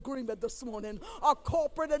agreement this morning, a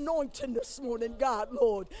corporate anointing this morning, God,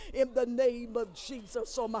 Lord, in the name of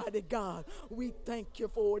Jesus, Almighty God. We thank you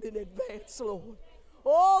for it in advance, Lord.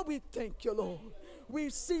 Oh, we thank you, Lord. We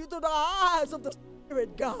see through the eyes of the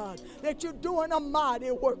Spirit, God, that you're doing a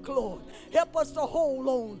mighty work, Lord. Help us to hold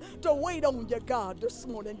on, to wait on you, God, this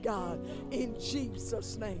morning, God. In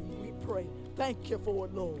Jesus' name we pray. Thank you for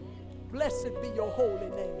it, Lord. Blessed be your holy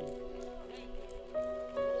name.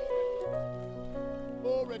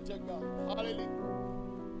 Glory to God. Hallelujah.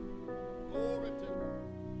 Glory to God.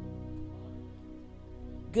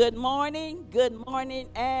 Good morning,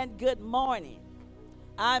 and good morning.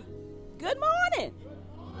 Good morning.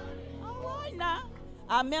 All right now.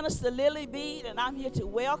 I'm Minister Lily Bead, and I'm here to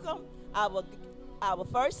welcome our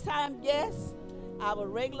first-time guests, our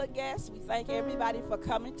regular guests. We thank everybody for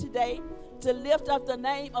coming today to lift up the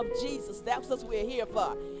name of Jesus. That's what we're here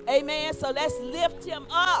for. Amen. So let's lift him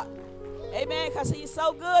up. Amen, because he's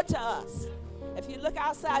so good to us. If you look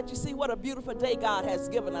outside, you see what a beautiful day God has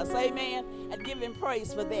given us. Amen. And give him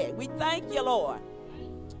praise for that. We thank you, Lord.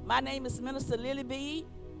 My name is Minister Lily Bead,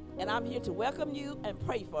 and I'm here to welcome you and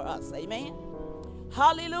pray for us. Amen.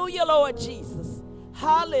 Hallelujah, Lord Jesus.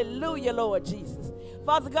 Hallelujah, Lord Jesus.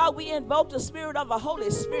 Father God, we invoke the spirit of the Holy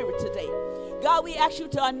Spirit today. God, we ask you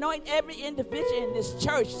to anoint every individual in this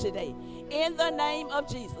church today in the name of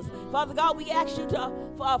Jesus. Father God, we ask you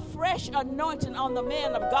for a fresh anointing on the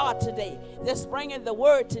man of God today that's bringing the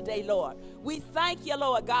word today, Lord. We thank you,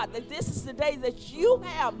 Lord God, that this is the day that you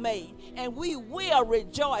have made, and we will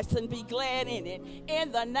rejoice and be glad in it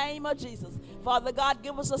in the name of Jesus. Father God,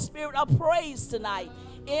 give us a spirit of praise tonight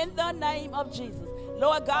in the name of Jesus.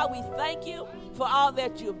 Lord God, we thank you for all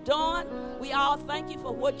that you've done. We all thank you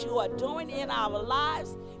for what you are doing in our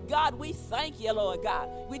lives. God, we thank you, Lord God.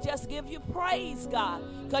 We just give you praise, God,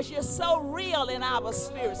 because you're so real in our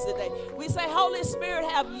spirits today. We say, Holy Spirit,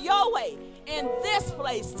 have your way in this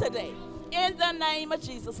place today. In the name of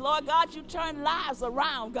Jesus. Lord God, you turn lives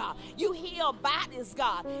around, God. You heal bodies,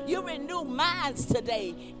 God. You renew minds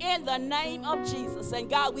today in the name of Jesus. And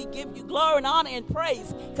God, we give you glory and honor and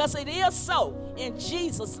praise because it is so in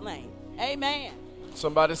Jesus' name. Amen.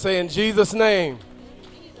 Somebody say in Jesus' name.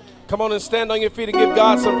 Come on and stand on your feet and give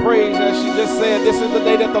God some praise. As she just said, this is the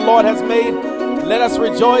day that the Lord has made. Let us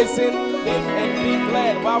rejoice in and be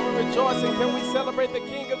glad. While we're rejoicing, can we celebrate the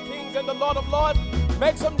King of Kings and the Lord of Lords?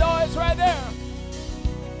 Make some noise right there.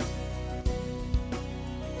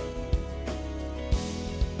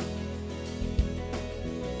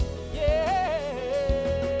 Yeah.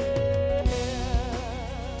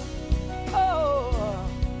 Oh.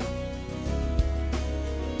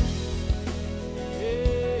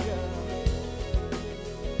 Yeah.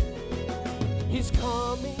 He's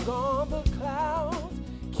coming on the clouds.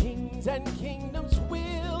 Kings and kingdoms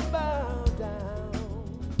will bow down.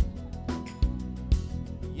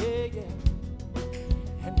 Yeah,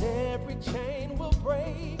 yeah. And every chain will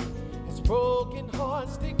break as broken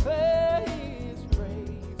hearts declare his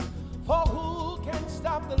praise. For who can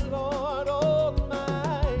stop the Lord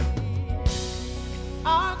Almighty?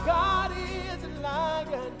 Our God is a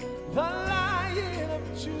lion, the Lion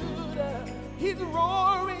of Judah. He's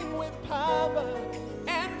roaring with power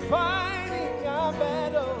and fighting our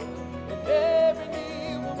battle. And every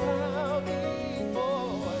knee will bow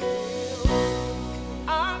before him.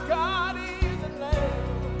 Our God is the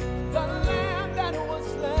Lamb that was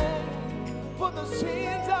slain for the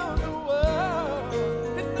sins of the world.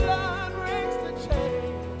 His blood breaks the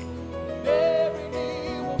chain. And every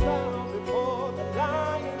knee will bow before the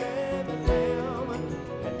Lion and the Lamb.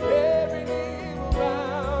 And every knee will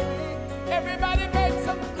bow. Everybody make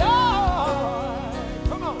some noise.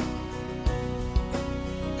 Come on.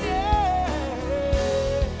 Yeah.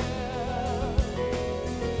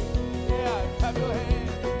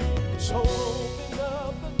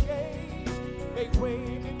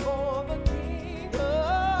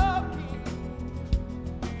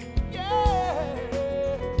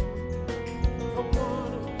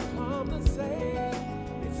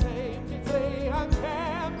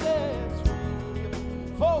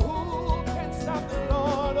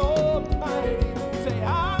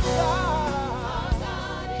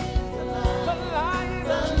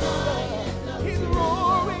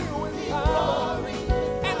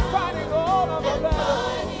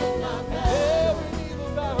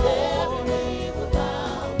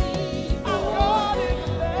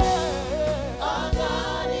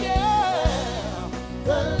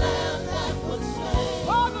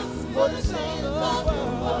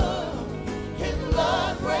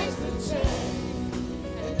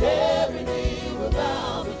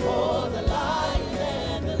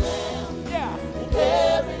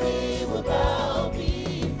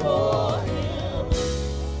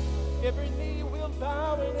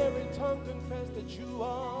 you are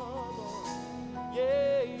Lord.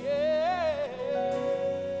 Yeah, yeah.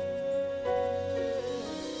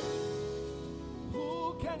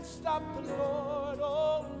 Who can stop the Lord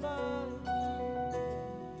Almighty?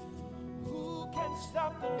 Who can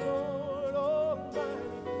stop the Lord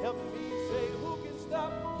Almighty? Help me say, who can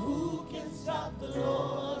stop? Who can stop the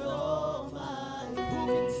Lord Almighty? Who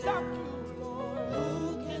can stop you, Lord?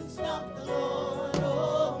 Who can stop the Lord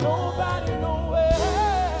Almighty? Nobody, nowhere.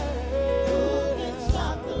 Who can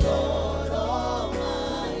stop the Lord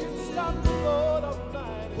Almighty? Who can stop the Lord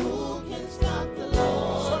Almighty? Who can stop the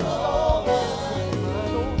Lord Almighty?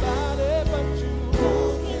 Nobody but you. Who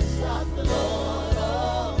can stop the Lord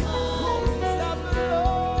Almighty? Who can stop the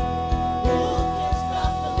Lord? Who can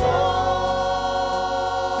stop the Lord?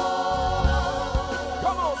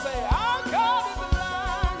 Come on, say, our God is a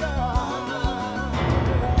liar.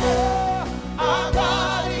 Our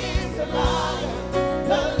God is a liar,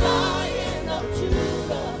 the Lion of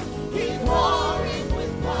Judah. He's roaring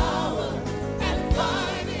with power and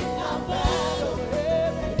fighting our battle.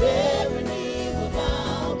 Every knee will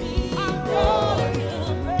bow before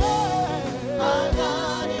him. Our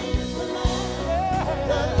God is the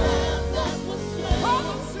Lamb that was slain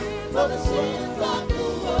for the sins of the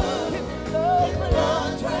world. His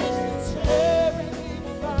blood traced its shame.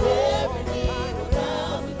 Every knee will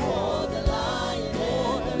bow before the Lion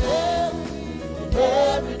and the Lamb. And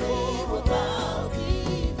every knee will bow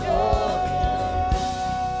before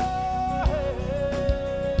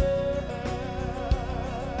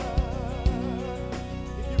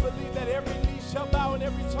If you believe that every knee shall bow and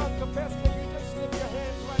every tongue confess, can you just lift your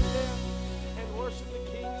hands right there and worship the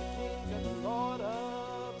King of Kings and the Lord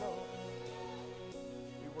of Lords?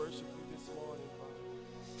 We worship you this morning, Father.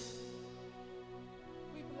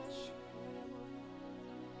 We bless you, Lamb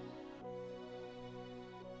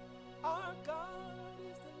of God. Our God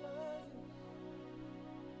is the Lion.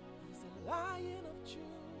 He's the Lion of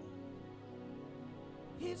Judah.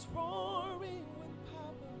 He's roaring with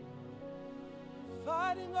power,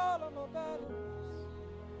 fighting all of our battles,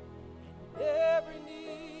 and every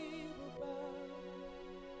knee will bow,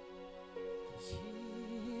 'cause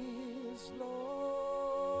he is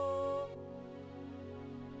Lord.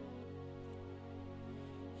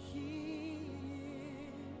 He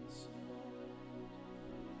is Lord,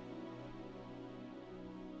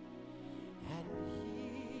 and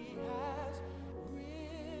he has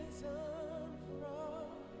risen from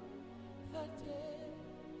the dead,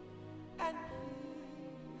 and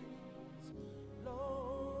he's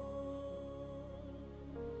Lord,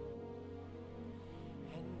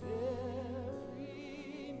 and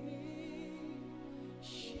every knee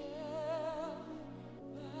shall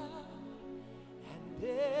bow, and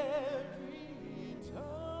every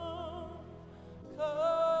tongue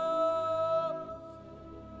confess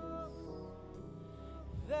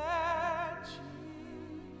that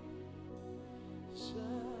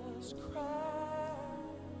Jesus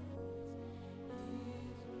Christ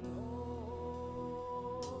is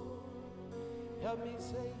Lord. Help me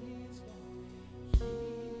say he's Lord. He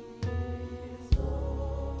is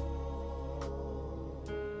Lord.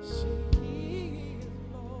 Say he is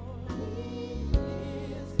Lord. He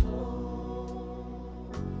is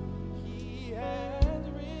Lord. He has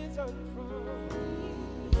risen from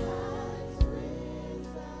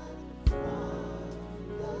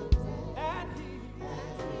the dead. And he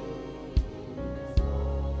is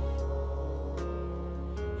Lord.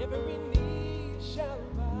 Every knee shall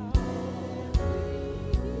bow.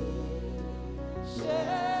 Every knee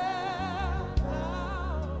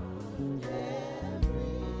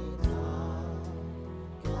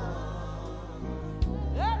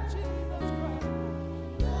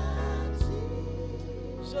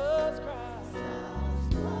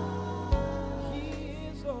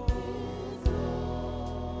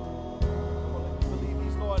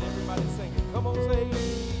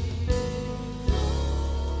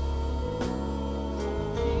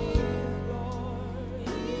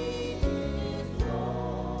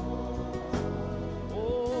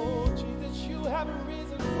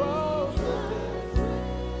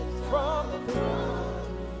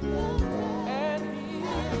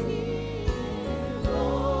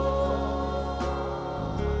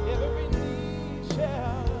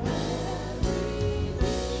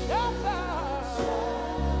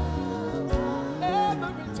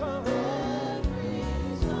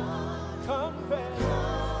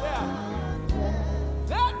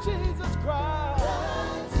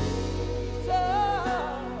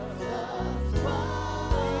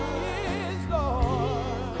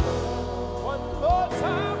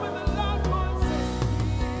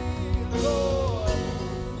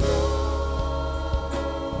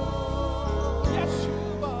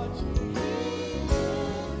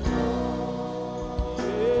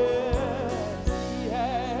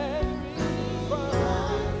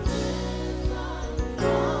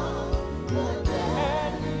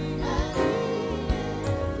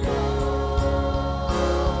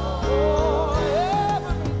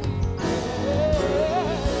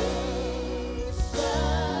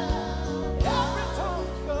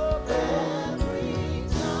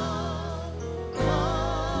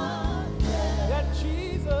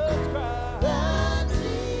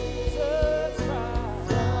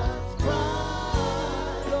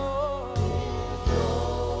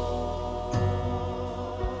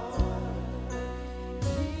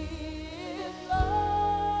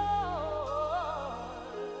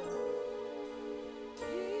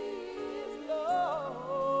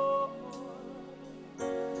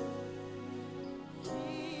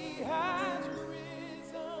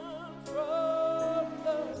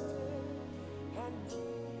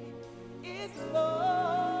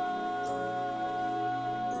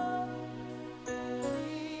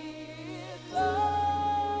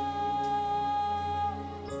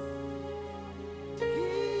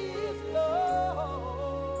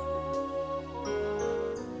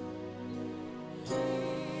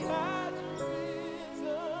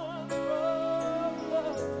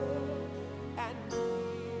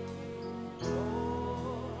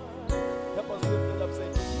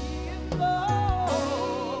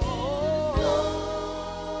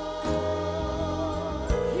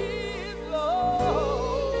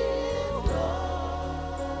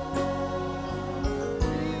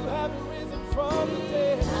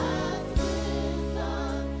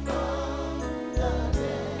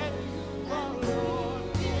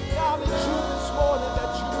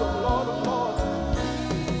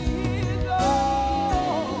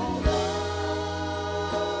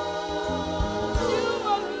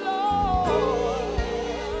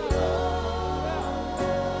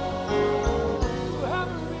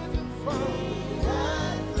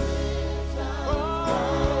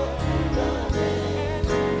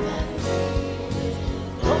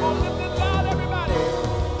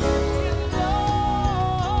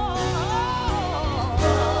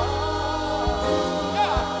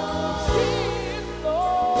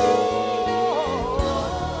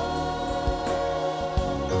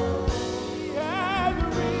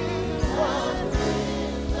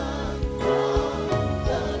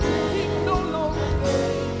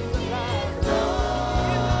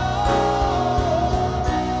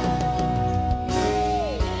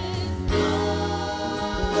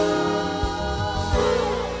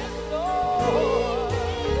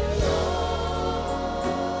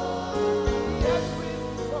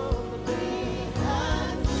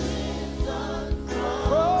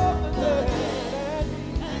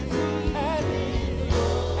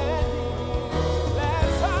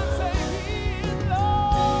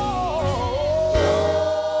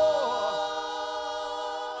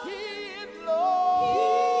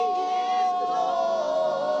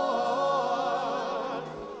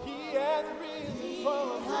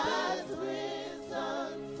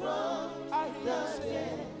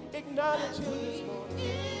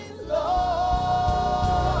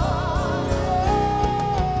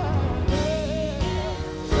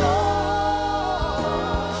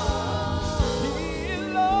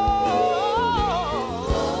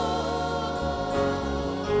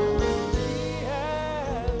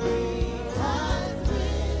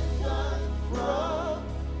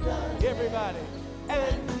everybody.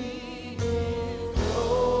 And He is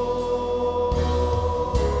Lord.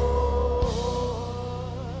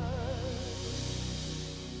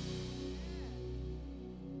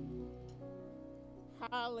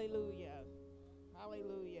 Hallelujah.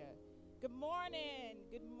 Hallelujah. Good morning.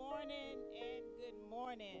 Good morning and good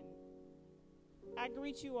morning. I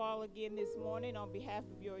greet you all again this morning on behalf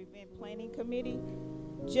of your event planning committee.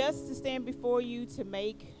 Just to stand before you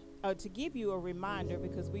to give you a reminder,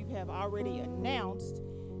 because we have already announced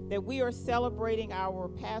that we are celebrating our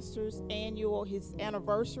pastor's his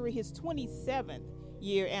anniversary, his 27th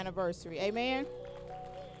year anniversary. Amen.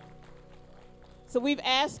 So we've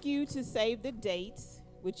asked you to save the dates,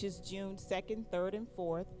 which is June 2nd, 3rd, and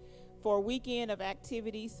 4th, for a weekend of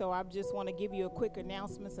activities. So I just want to give you a quick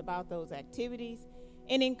announcements about those activities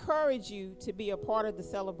and encourage you to be a part of the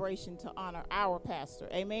celebration to honor our pastor.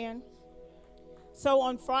 Amen. So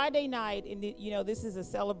on Friday night, and this is a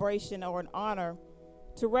celebration or an honor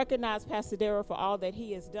to recognize Pastor Dara for all that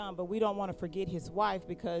he has done, but we don't want to forget his wife,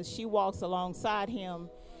 because she walks alongside him,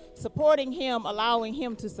 supporting him, allowing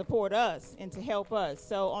him to support us and to help us.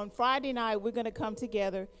 So on Friday night, we're going to come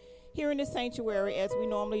together here in the sanctuary as we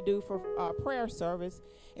normally do for our prayer service,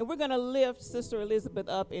 and we're going to lift Sister Elizabeth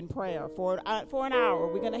up in prayer for an hour.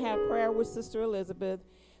 We're going to have prayer with Sister Elizabeth.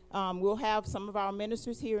 We'll have some of our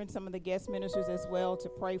ministers here and some of the guest ministers as well to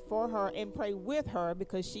pray for her and pray with her,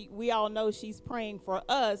 because we all know she's praying for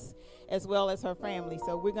us as well as her family.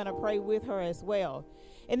 So we're going to pray with her as well.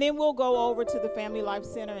 And then we'll go over to the Family Life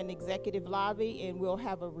Center and Executive Lobby, and we'll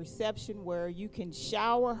have a reception where you can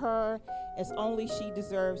shower her as only she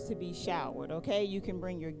deserves to be showered, okay? You can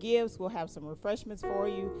bring your gifts. We'll have some refreshments for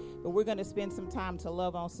you, but we're going to spend some time to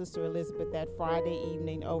love on Sister Elizabeth that Friday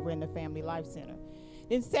evening over in the Family Life Center.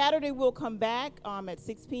 Then Saturday, we'll come back at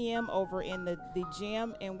 6 p.m. over in the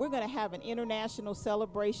gym, and we're going to have an international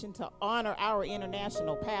celebration to honor our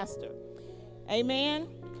international pastor. Amen.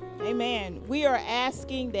 Amen. We are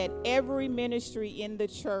asking that every ministry in the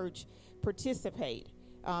church participate.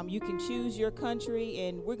 You can choose your country,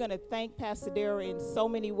 and we're going to thank Pastor Dara in so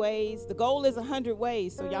many ways. The goal is 100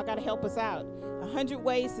 ways, so y'all got to help us out. 100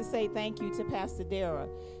 ways to say thank you to Pastor Dara.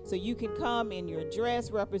 So you can come in your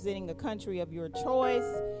dress representing a country of your choice.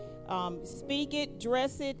 Speak it,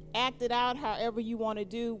 dress it, act it out, however you want to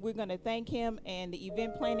do. We're going to thank him, and the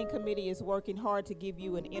event planning committee is working hard to give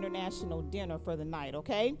you an international dinner for the night,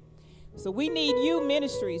 okay? So we need you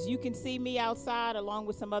ministries. You can see me outside along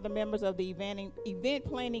with some other members of the event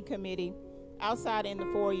planning committee outside in the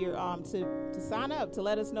foyer to sign up, to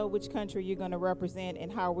let us know which country you're going to represent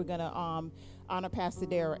and how we're going to honor Pastor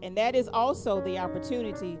Dara. And that is also the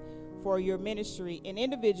opportunity for your ministry and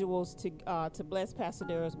individuals to bless Pastor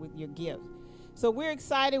Dara with your gift. So we're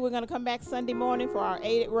excited. We're going to come back Sunday morning for our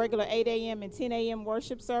regular 8 a.m. and 10 a.m.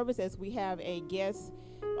 worship service, as we have a guest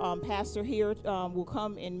pastor here will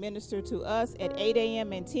come and minister to us at 8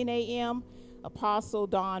 a.m. and 10 a.m. Apostle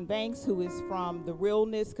Don Banks, who is from the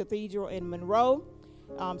Realness Cathedral in Monroe.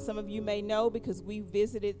 Some of you may know because we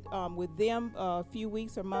visited with them a few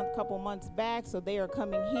weeks or couple months back. So they are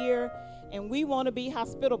coming here, and we want to be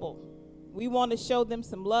hospitable. We want to show them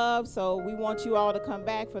some love. So we want you all to come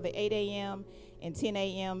back for the 8 a.m. and 10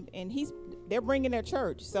 a.m. And they're bringing their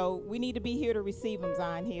church. So we need to be here to receive them,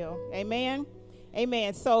 Zion Hill. Amen.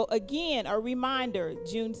 Amen. So again, a reminder,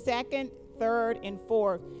 June 2nd, 3rd, and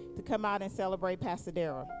 4th to come out and celebrate Pastor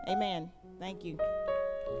Dara. Amen. Thank you.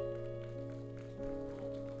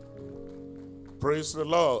 Praise the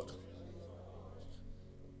Lord.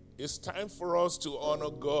 It's time for us to honor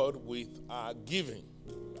God with our giving.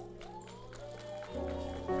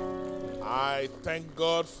 I thank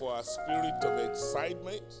God for a spirit of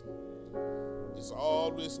excitement. It's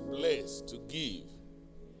always blessed to give.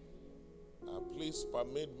 Please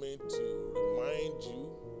permit me to remind you,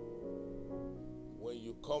 when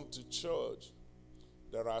you come to church,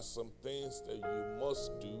 there are some things that you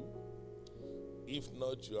must do. If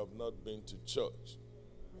not, you have not been to church.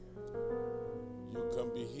 You can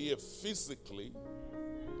be here physically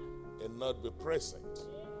and not be present.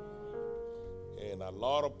 And a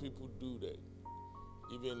lot of people do that.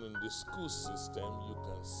 Even in the school system, you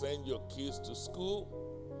can send your kids to school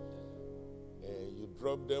and you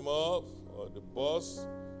drop them off, or the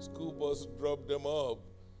school bus dropped them off,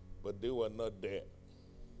 but they were not there.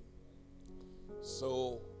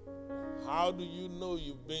 So, how do you know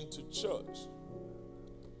you've been to church?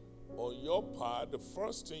 On your part, the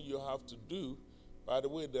first thing you have to do, by the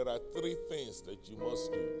way, there are 3 things that you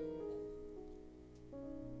must do.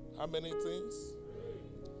 How many things?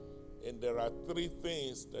 And there are 3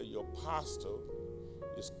 things that your pastor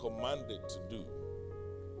is commanded to do.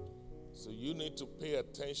 So you need to pay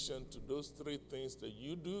attention to those three things that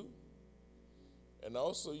you do. And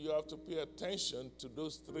also you have to pay attention to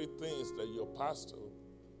those three things that your pastor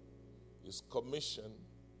is commissioned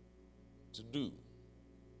to do.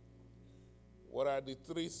 What are the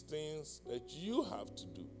three things that you have to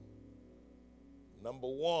do? Number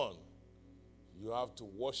one, you have to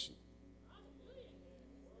worship.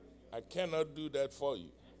 I cannot do that for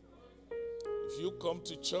you. If you come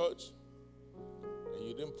to church and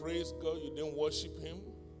you didn't praise God, you didn't worship Him,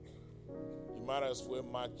 you might as well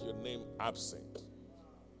mark your name absent.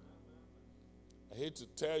 I hate to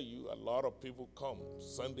tell you, a lot of people come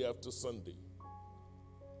Sunday after Sunday.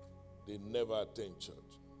 They never attend church.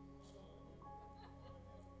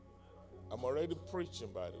 I'm already preaching,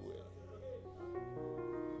 by the way.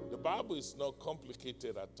 The Bible is not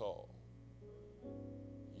complicated at all.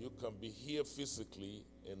 You can be here physically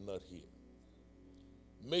and not here.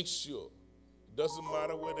 Make sure, it doesn't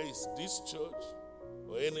matter whether it's this church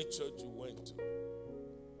or any church you went to.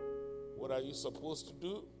 What are you supposed to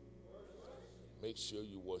do? Make sure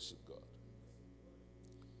you worship God.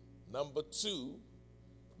 Number two,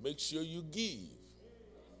 make sure you give.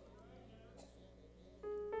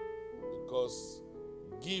 Because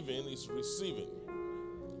giving is receiving.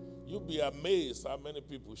 You'll be amazed how many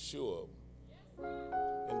people show up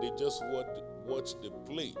and they just watch the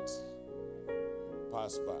plate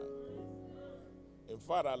pass by. In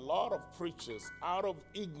fact, a lot of preachers, out of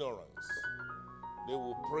ignorance, they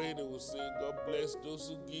will pray, they will say, God bless those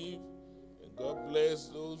who give, and God bless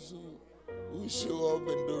those who show up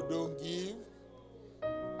and don't give.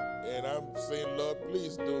 And I'm saying, Lord,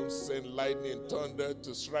 please don't send lightning and thunder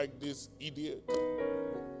to strike this idiot.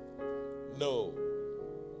 No.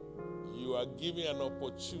 You are giving an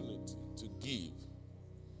opportunity to give.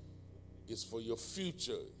 It's for your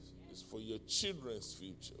future. It's for your children's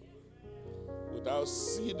future. Without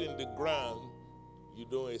seed in the ground, you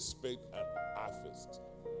don't expect an harvest.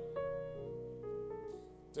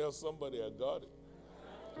 Tell somebody I got it.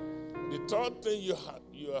 The third thing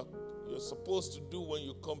you're supposed to do when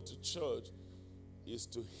you come to church is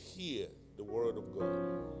to hear the word of God.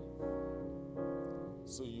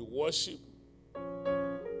 So you worship,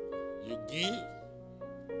 you give,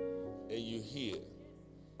 and you hear.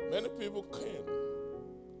 Many people came,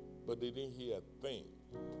 but they didn't hear a thing.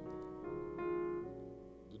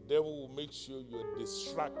 The devil will make sure you're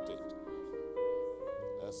distracted.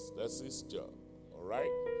 That's his job, all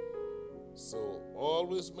right? So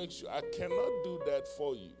always make sure. I cannot do that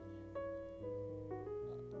for you.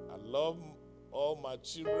 I love all my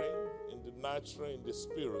children in the natural, in the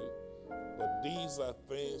spirit, but these are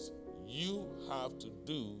things you have to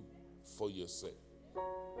do for yourself.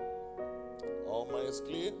 All minds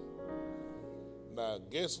clear? Now,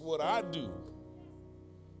 guess what I do?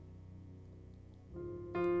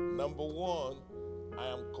 Number one, I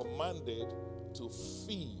am commanded to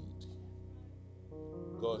feed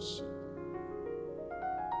God's sheep.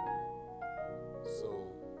 So,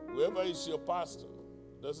 whoever is your pastor,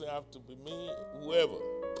 doesn't have to be me, whoever.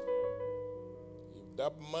 If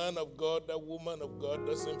that man of God, that woman of God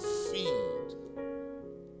doesn't feed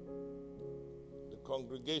the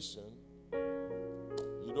congregation,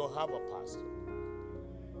 you don't have a pastor.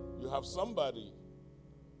 You have somebody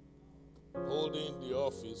holding the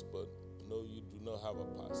office, but no, you do not have a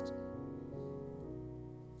pastor.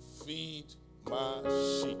 Feed my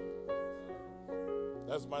sheep.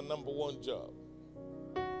 That's my number one job.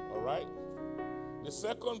 All right? The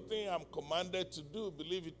second thing I'm commanded to do,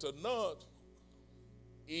 believe it or not,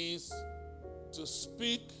 is to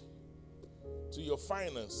speak to your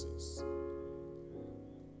finances.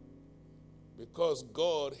 Because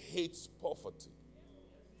God hates poverty.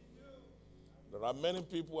 There are many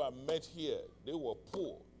people I met here, they were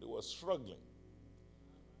poor, they were struggling.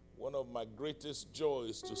 One of my greatest joys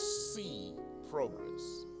is to see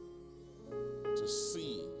progress, to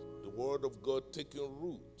see the word of God taking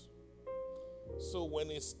root. So when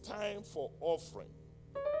it's time for offering,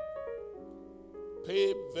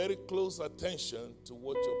 pay very close attention to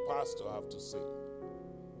what your pastor have to say.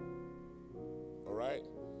 All right?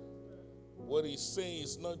 What he's saying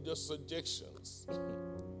is not just suggestions.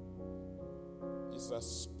 He's a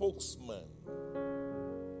spokesman,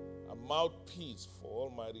 a mouthpiece for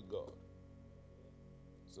Almighty God.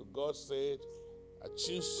 So God said, I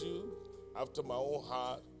choose you after my own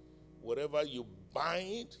heart. Whatever you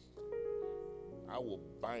bind, I will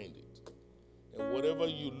bind it. And whatever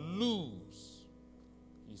you lose,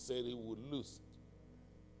 he said he would lose it.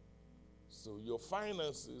 So your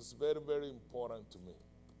finances is very, very important to me.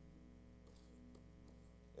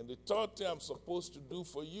 And the third thing I'm supposed to do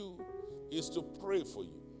for you is to pray for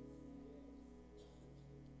you.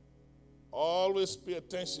 Always pay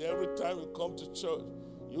attention every time you come to church.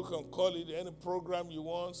 You can call it any program you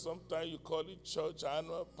want. Sometimes you call it church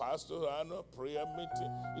annual, pastor annual, prayer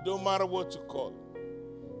meeting. It don't matter what you call it.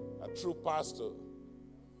 A true pastor,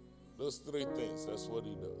 those three things, that's what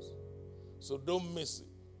he does. So don't miss it.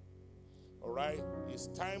 All right? It's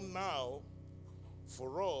time now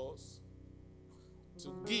for us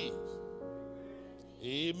to give.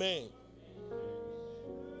 Amen.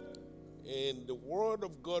 And the word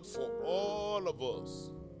of God for all of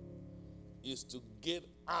us is to get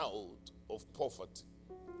out of poverty.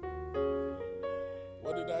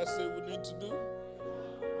 What did I say we need to do?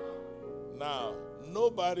 Now,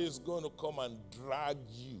 nobody is going to come and drag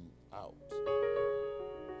you out.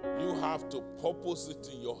 You have to purpose it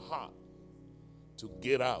in your heart to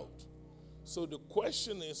get out. So the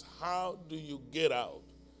question is, how do you get out?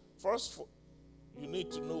 First, you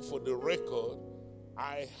need to know for the record,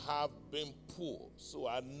 I have been poor, so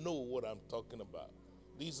I know what I'm talking about.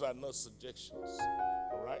 These are not suggestions,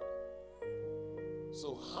 all right?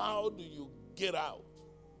 So how do you get out?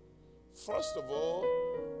 First of all,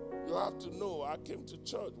 you have to know, I came to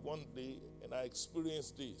church one day and I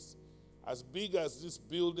experienced this. As big as this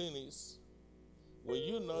building is, when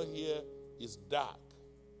you're not here, it's dark.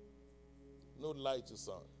 No light is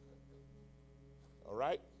on. All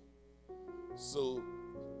right? So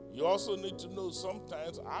you also need to know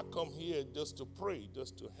sometimes I come here just to pray,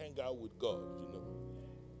 just to hang out with God, you know.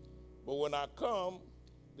 But when I come,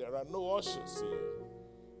 there are no ushers here,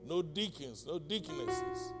 no deacons, no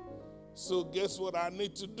deaconesses. So guess what I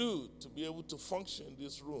need to do to be able to function in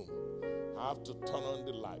this room? I have to turn on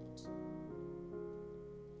the light.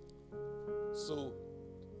 So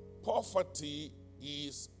poverty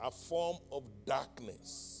is a form of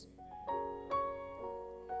darkness.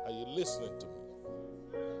 Are you listening to me?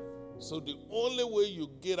 So the only way you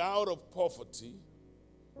get out of poverty,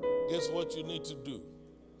 guess what you need to do?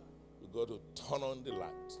 You got to turn on the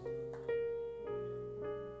light.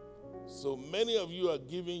 So many of you are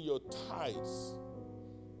giving your tithes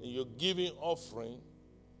and you're giving offering,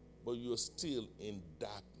 but you're still in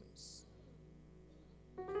darkness.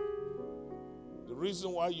 The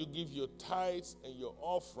reason why you give your tithes and your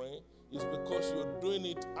offering is because you're doing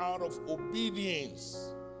it out of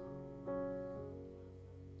obedience.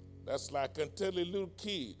 That's like I can tell a little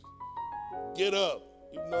kid, get up,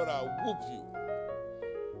 if not I'll whoop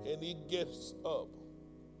you. And he gets up.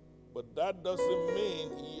 But that doesn't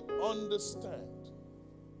mean he understands.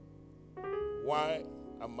 Why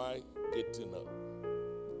am I getting up?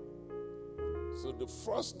 So the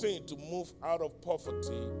first thing to move out of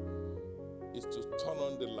poverty is to turn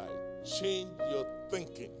on the light. Change your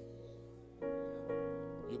thinking.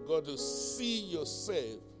 You got to see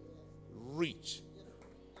yourself rich.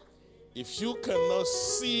 If you cannot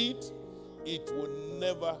see it, it will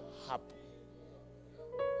never happen.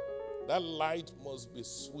 That light must be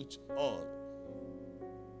switched on.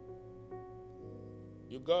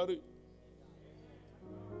 You got it?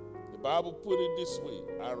 The Bible put it this way: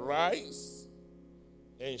 arise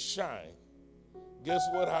and shine. Guess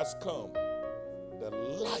what has come? The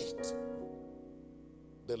light.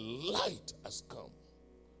 The light has come.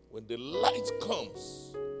 When the light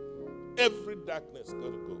comes, every darkness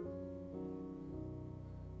got to go.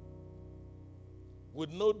 With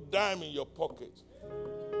no dime in your pocket,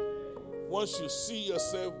 once you see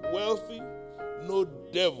yourself wealthy, no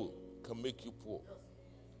devil can make you poor.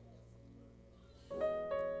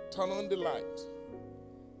 Turn on the light.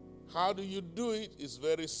 How do you do it? It's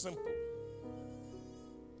very simple.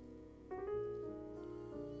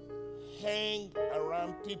 Hang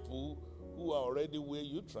around people who are already where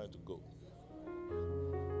you're trying to go.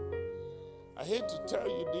 I hate to tell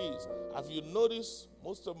you this. Have you noticed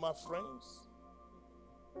most of my friends?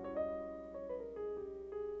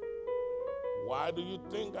 Why do you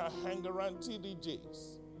think I hang around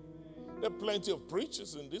TDJs? There are plenty of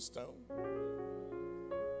preachers in this town.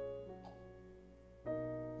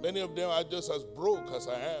 Many of them are just as broke as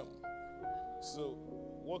I am. So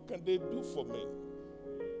what can they do for me?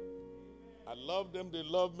 I love them, they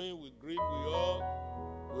love me, we greet, we hug,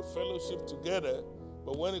 we fellowship together.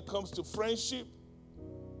 But when it comes to friendship,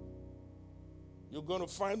 you're going to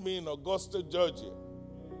find me in Augusta, Georgia.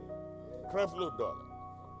 Creflo Dollar.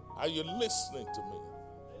 Are you listening to me?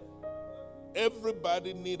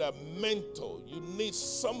 Everybody need a mentor. You need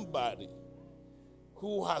somebody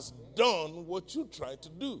who has done what you're trying to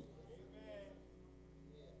do.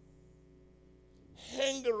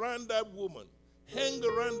 Hang around that woman. Hang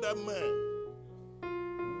around that man.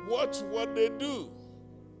 Watch what they do.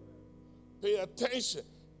 Pay attention.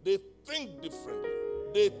 They think differently.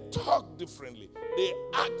 They talk differently. They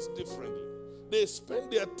act differently. They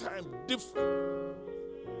spend their time different.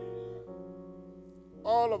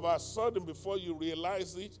 All of a sudden, before you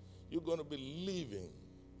realize it, you're going to be living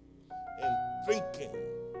and thinking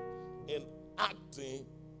and acting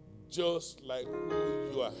just like who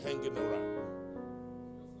you are hanging around.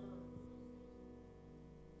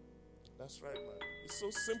 That's right, man. It's so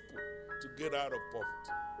simple to get out of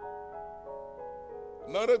poverty.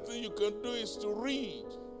 Another thing you can do is to read.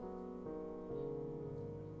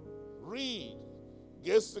 Read.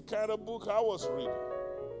 Guess the kind of book I was reading.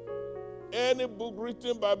 Any book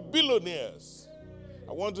written by billionaires.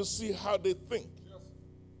 I want to see how they think.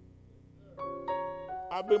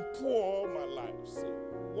 I've been poor all my life. So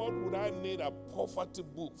what would I need a poverty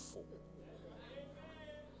book for?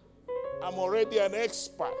 I'm already an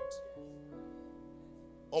expert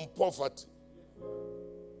on poverty.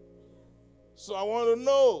 So I want to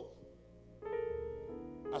know,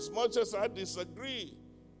 as much as I disagree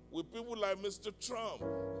with people like Mr. Trump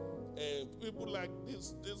and people like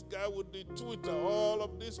this guy with the Twitter, all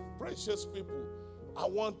of these precious people, I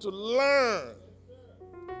want to learn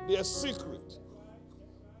their secret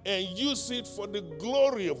and use it for the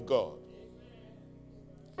glory of God.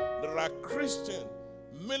 There are Christian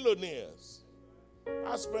millionaires.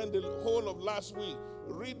 I spent the whole of last week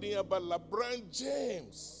reading about LeBron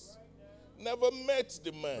James. Never met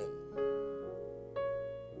the man.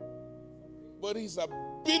 But he's a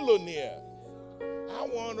billionaire. I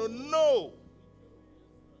want to know,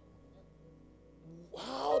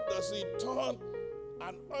 how does he turn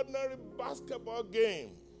an ordinary basketball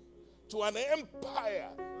game to an empire?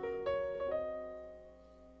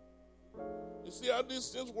 You see how these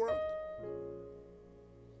things work?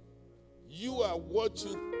 You are what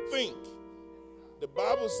you think. The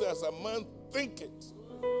Bible says a man thinketh.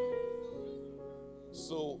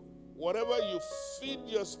 So whatever you feed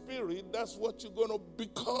your spirit, that's what you're going to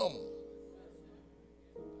become.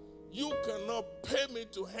 You cannot pay me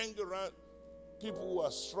to hang around people who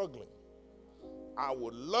are struggling. I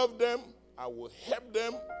will love them. I will help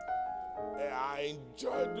them. And I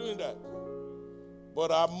enjoy doing that.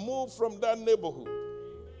 But I moved from that neighborhood.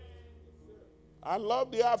 I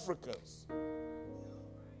love the Africans.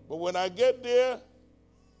 But when I get there,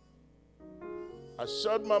 I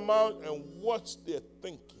shut my mouth and watch their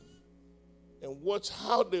thinking and watch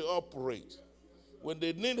how they operate. When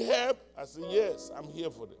they need help, I say, yes, I'm here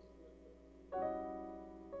for them.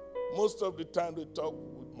 Most of the time they talk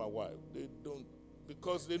with my wife. They don't,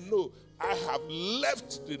 because they know I have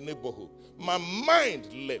left the neighborhood. My mind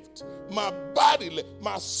left. My body left.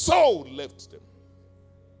 My soul left them.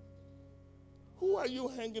 Who are you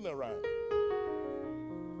hanging around?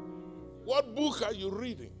 What book are you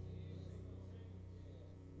reading?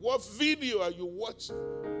 What video are you watching?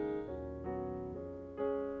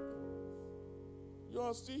 You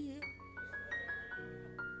all still here?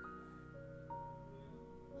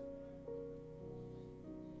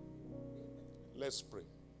 Let's pray.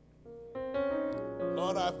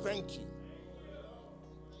 Lord, I thank you.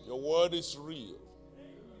 Your word is real.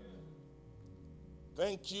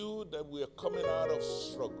 Thank you that we are coming out of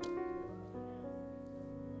struggle.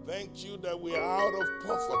 Thank you that we are out of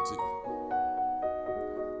poverty.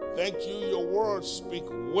 Thank you, your words speak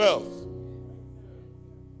wealth.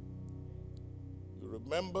 You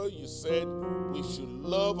remember you said we should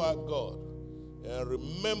love our God and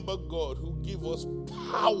remember God who gives us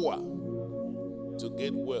power to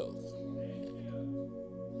get wealth.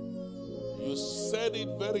 You said it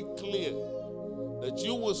very clear that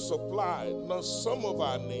you will supply not some of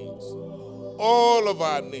our needs, all of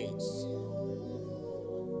our needs.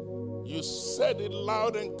 You said it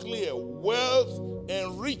loud and clear, wealth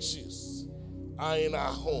and riches are in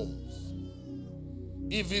our homes.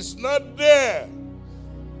 If it's not there,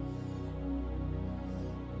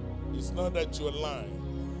 it's not that you're lying.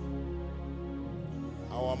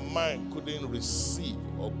 Our mind couldn't receive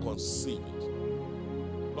or conceive it.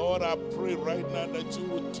 Lord, I pray right now that you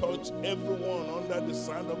will touch everyone under the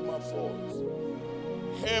sound of my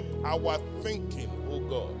voice. Help our thinking, oh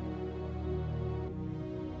God.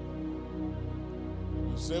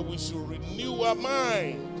 You said we should renew our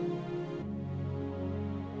mind.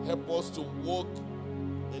 Help us to walk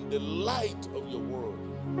in the light of your word.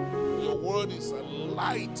 Your word is a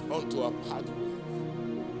light unto our pathway.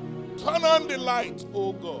 Turn on the light,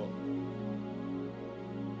 oh God.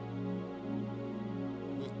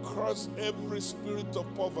 We crush every spirit of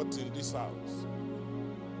poverty in this house.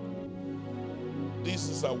 This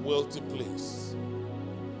is a wealthy place.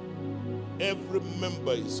 Every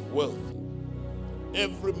member is wealthy.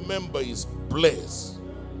 Every member is blessed.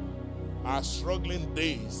 Our struggling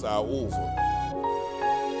days are over.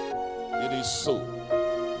 It is so.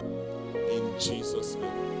 In Jesus'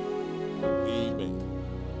 name. Amen.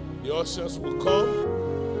 The ushers will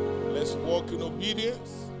come. Let's walk in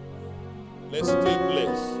obedience. Let's stay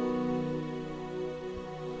blessed.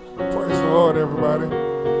 Praise the Lord, everybody.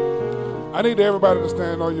 I need everybody to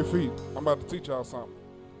stand on your feet. I'm about to teach y'all something.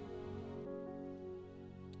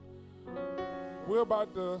 We're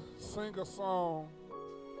about to sing a song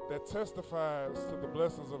that testifies to the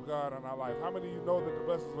blessings of God in our life. How many of you know that the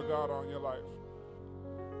blessings of God are on your life?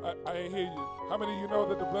 I ain't hear you. How many of you know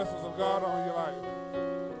that the blessings of God are on your life?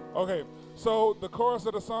 Okay, so the chorus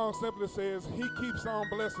of the song simply says, He keeps on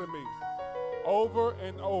blessing me. Over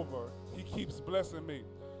and over, He keeps blessing me.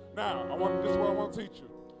 Now, this is what I want to teach you.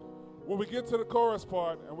 When we get to the chorus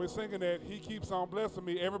part and we're singing that, He keeps on blessing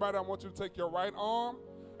me, everybody, I want you to take your right arm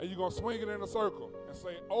and you're going to swing it in a circle and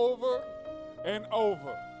say over and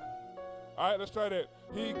over. All right, let's try that.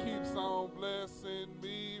 He keeps on blessing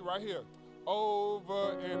me right here.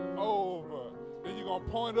 Over and over. Then you're going to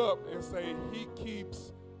point up and say, He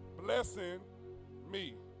keeps blessing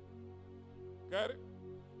me. Got it?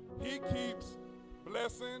 He keeps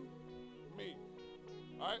blessing me.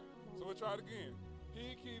 All right, so we'll try it again.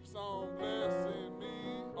 He keeps on blessing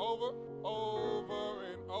me over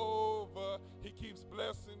and over. He keeps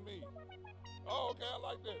blessing me. Oh, okay, I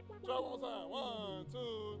like that. Try one more time. 1,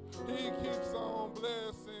 2. He keeps on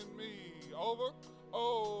blessing me over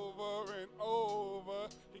and over.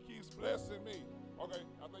 He keeps blessing me. Okay,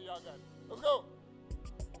 I think y'all got it. Let's go.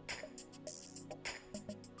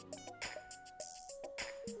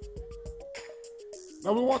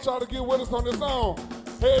 Now we want y'all to get with us on this song.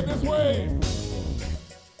 Head this way.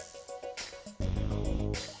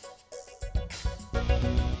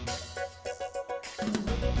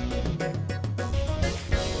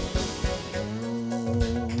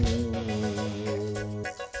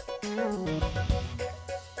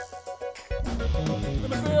 Let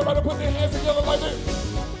me see everybody put their hands together like this.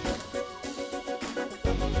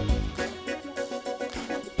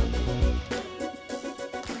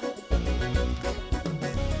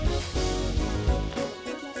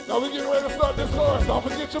 Now we're getting ready to start this chorus. Don't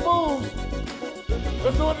forget your moves.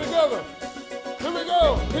 Let's do it together. Here we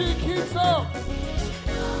go. He keeps on.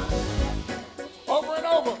 Over and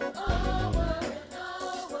over.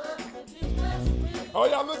 Oh,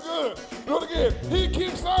 y'all look good. Do it again. He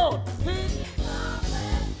keeps on. He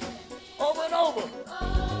over and over.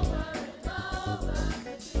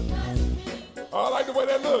 Oh, I like the way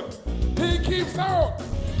that looks. He keeps on.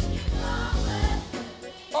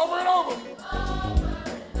 Over and over.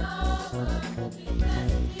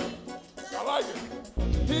 I like it.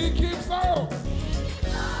 He keeps on.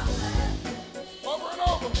 Over and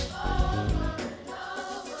over.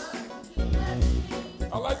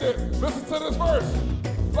 I like that. Listen to this verse.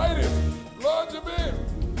 Ladies, Lord, you've been.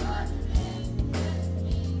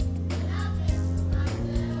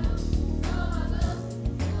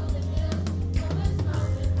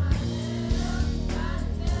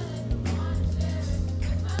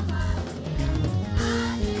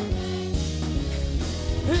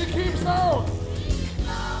 He keeps on.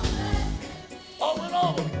 Over and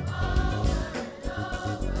over.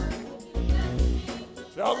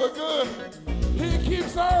 Y'all look good. He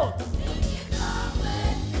keeps on.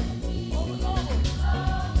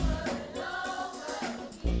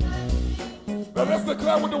 Now let's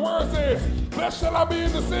declare what the word says. Blessed shall I be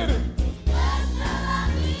in the city.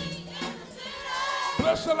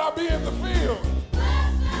 Blessed shall I be in the field.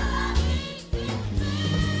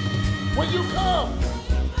 When you come,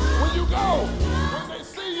 when you go, when they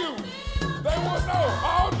see you, they will know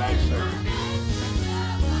all nations.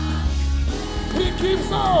 He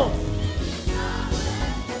keeps on.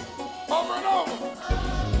 Over and over.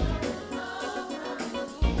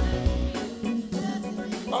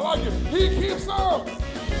 I like it. He keeps on.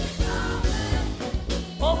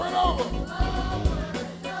 Over and over.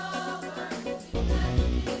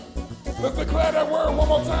 Let's declare that word one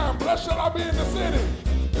more time. Blessed shall I be in the city.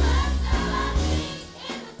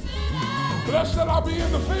 Blessed shall I be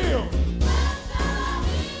in the field.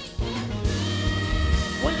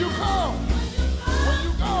 When you come, when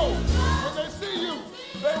you go, when they see you,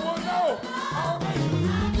 they will know all nations.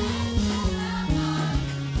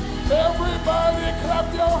 Everybody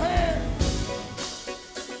clap your hands.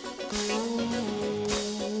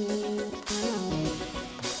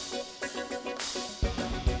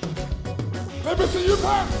 Let me see you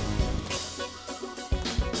clap.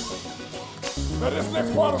 Now this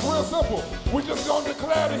next part is real simple. We're just going to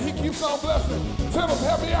declare that He keeps on blessing. Tenors,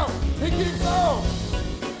 help me out. He keeps on.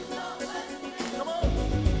 Come on.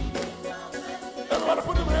 Everybody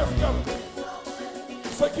put them hands together.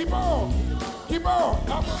 Say keep on. Keep on.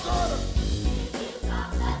 I'm from Jordan.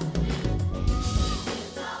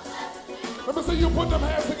 Let me see you put them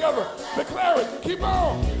hands together. Declare it. Keep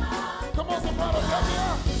on. Come on, sopranos, help me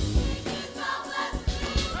out.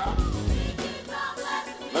 Yeah.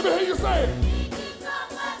 Let me hear you say it.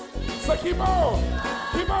 Say keep on.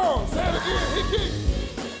 Keep on. Say it again. He keeps.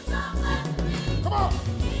 Come on.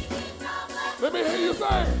 Let me hear you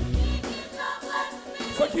say it.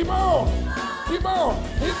 Say keep on. Keep on.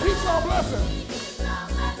 He keeps on blessing.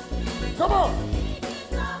 Come on.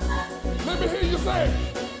 Let me hear you say it.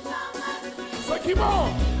 Say keep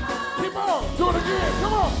on. Keep on. Do it again.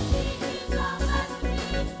 Come on.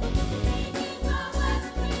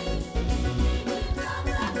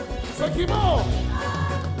 Say keep on.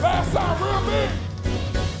 Last time real big.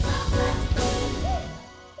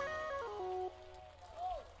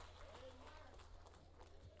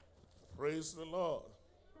 Praise the Lord.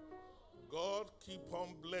 God, keep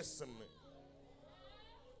on blessing me.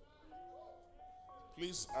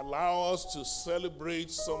 Please allow us to celebrate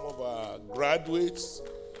some of our graduates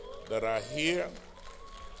that are here.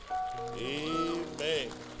 Amen.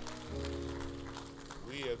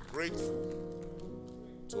 We are grateful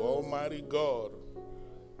to Almighty God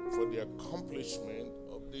for the accomplishment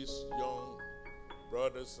of these young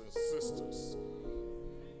brothers and sisters.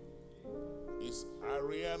 Is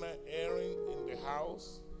Ariana Aaron in the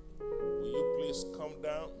house? Will you please come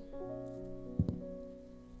down?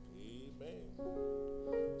 Amen.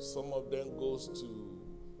 Some of them goes to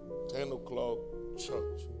 10 o'clock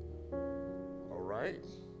church. All right.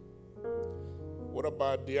 What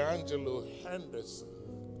about D'Angelo Henderson?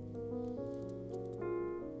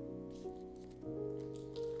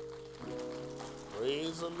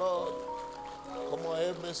 Praise the Lord. Come on,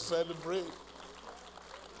 help me celebrate.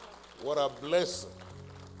 What a blessing.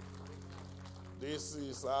 This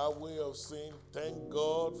is our way of saying thank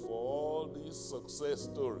God for all these success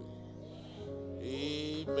stories.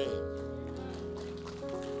 Amen.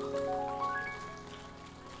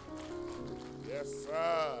 Yes,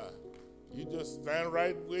 sir. You just stand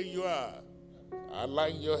right where you are. I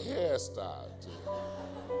like your hairstyle, too.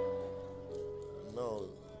 No,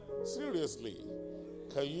 seriously.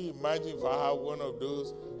 Can you imagine if I had one of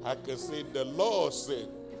those? I can say, the Lord said.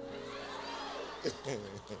 I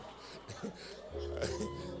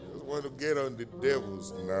just want to get on the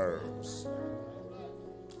devil's nerves.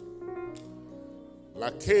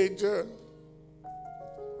 Lakeja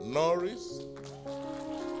Norris.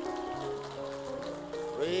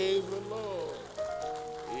 Praise the Lord.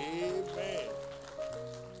 Amen.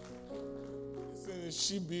 Isn't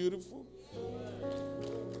she beautiful?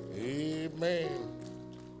 Amen.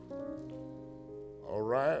 All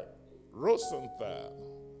right. Rosenthal.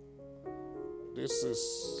 This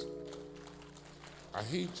is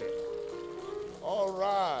Ahijah. All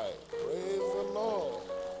right. Praise the Lord.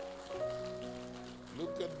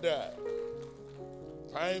 Look at that.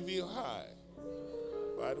 Pineview High.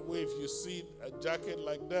 By the way, if you see a jacket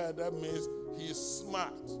like that, that means he's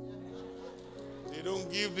smart. They don't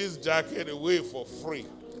give this jacket away for free.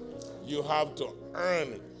 You have to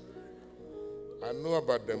earn it. I know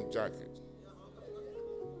about them jackets.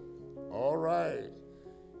 All right.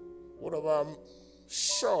 What about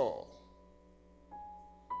Shaw?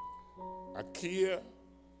 Akia?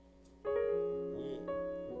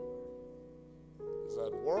 Is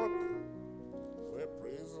at work? Well,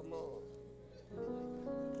 praise the Lord.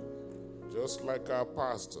 Just like our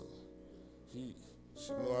pastor. She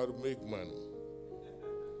know how to make money.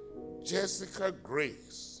 Jessica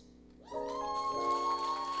Grace.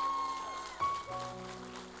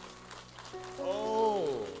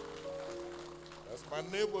 Oh, that's my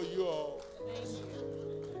neighbor, you all.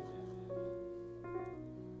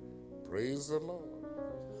 Praise the Lord.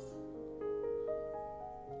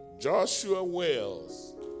 Joshua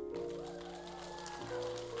Wells.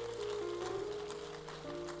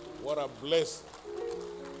 What a blessing.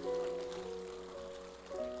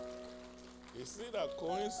 Is it a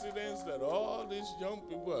coincidence that all these young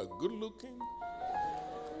people are good looking?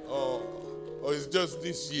 Or it's just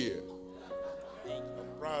this year?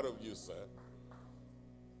 I'm proud of you, sir.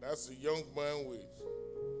 That's a young man with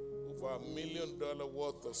over $1 million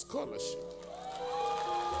worth of scholarship.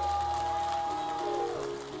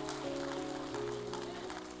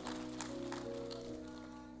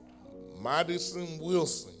 Madison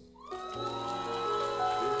Wilson.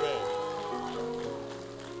 Amen.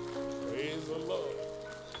 Praise the Lord.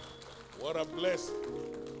 What a blessing.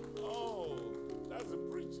 Oh, that's a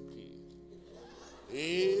preacher kid.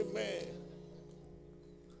 Amen.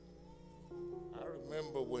 I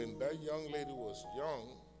remember when that young lady was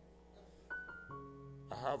young,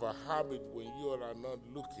 I have a habit when you all are not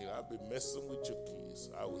looking, I'll be messing with your kids.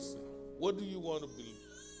 I would say, what do you want to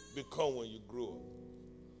become when you grow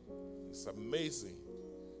up? It's amazing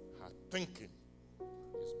how thinking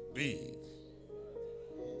is big.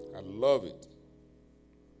 I love it.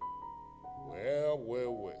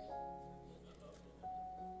 Well.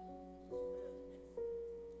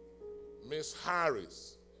 Miss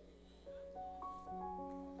Harris,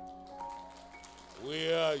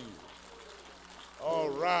 where are you? All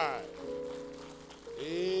right.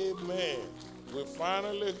 Amen. We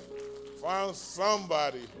finally found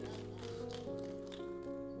somebody.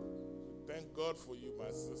 Thank God for you,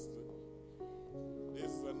 my sister.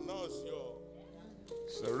 This is a nurse, y'all.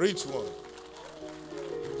 She's a rich one.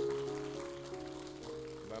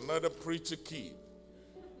 And another preacher kid.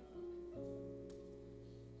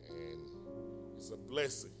 And it's a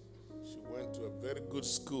blessing. She went to a very good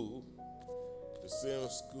school, the same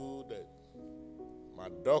school that my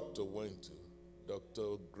doctor went to,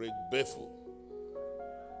 Dr. Greg Bethel.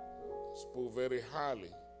 Spoke very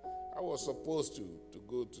highly. I was supposed to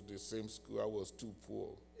go to the same school. I was too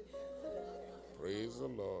poor. Praise the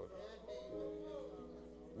Lord.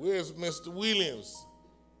 Where's Mr. Williams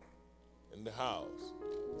in the house?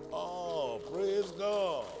 Oh, praise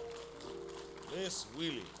God. Miss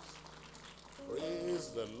Williams. Praise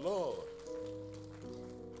the Lord.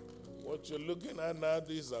 What you're looking at now,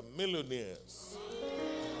 these are millionaires.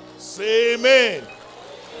 Say amen.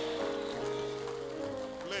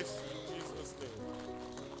 Bless you in Jesus' name.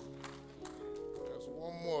 There's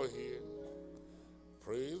one more here.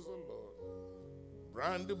 Praise the Lord.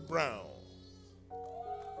 Brandy Brown.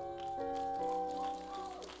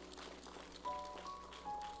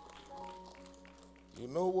 You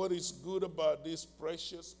know what is good about these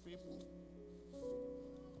precious people?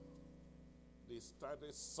 They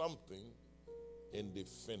started something and they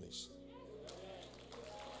finished.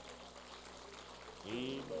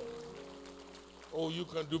 Amen. Oh, you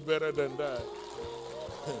can do better than that.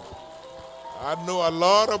 I know a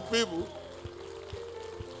lot of people,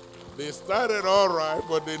 they started all right,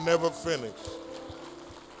 but they never finished.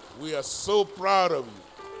 We are so proud of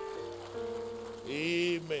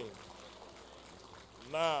you. Amen.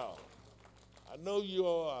 Now, I know you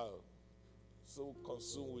all are so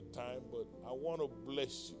consumed with time, but I want to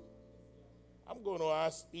bless you. I'm going to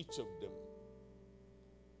ask each of them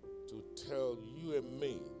to tell you and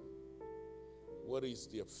me what is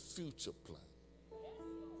their future plan.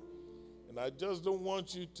 And I just don't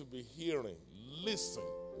want you to be hearing. Listen.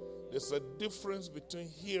 There's a difference between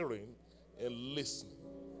hearing and listening.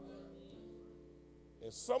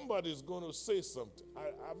 And somebody's going to say something.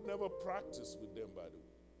 I've never practiced with them, by the way.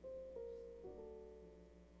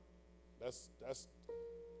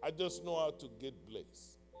 I just know how to get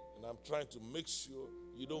blessed. And I'm trying to make sure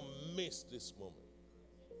you don't miss this moment.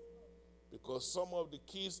 Because some of the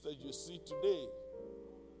kids that you see today,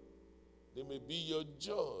 they may be your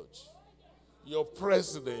judge, your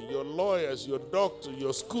president, your lawyers, your doctor,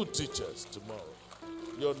 your school teachers tomorrow,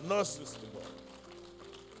 your nurses tomorrow.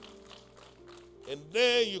 And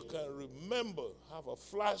then you can remember, have a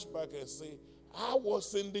flashback and say, I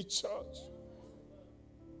was in the church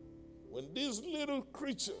when this little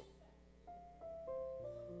creature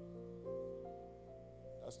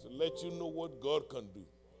has to let you know what God can do.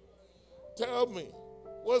 Tell me,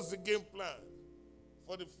 what's the game plan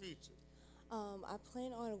for the future? I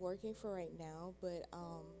plan on working for right now, but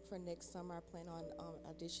for next summer, I plan on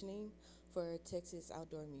auditioning for Texas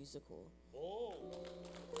Outdoor Musical. Oh.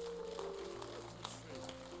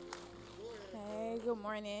 Hey, good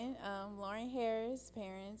morning. Lauren Harris,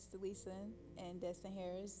 parents, Lisa and Destin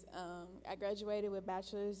Harris. I graduated with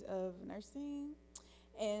Bachelor's of Nursing.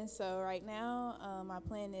 And so right now, my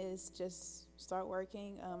plan is just start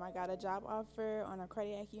working. I got a job offer on a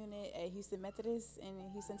cardiac unit at Houston Methodist in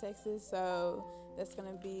Houston, Texas. So that's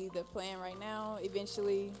going to be the plan right now.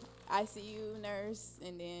 Eventually, ICU nurse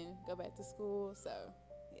and then go back to school. So,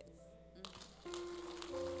 yes.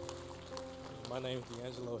 My name is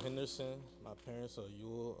D'Angelo Henderson. My parents are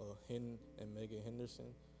Yule Hinton and Megan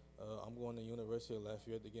Henderson. I'm going to University of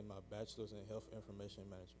Lafayette to get my bachelor's in health information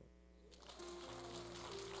management.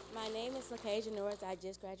 My name is Lakeja Norris. I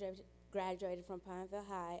just graduated from Pineville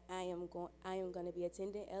High. I am going to be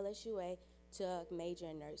attending LSUA to major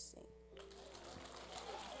in nursing.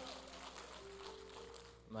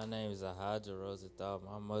 My name is Ahaja Rosenthal.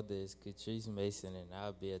 My mother is Catrice Mason, and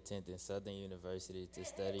I'll be attending Southern University to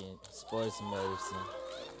study sports medicine.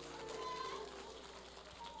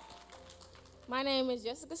 My name is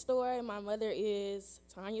Jessica Story. My mother is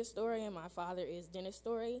Tanya Story, and my father is Dennis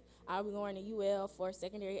Story. I'll be going to UL for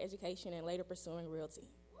secondary education and later pursuing realty.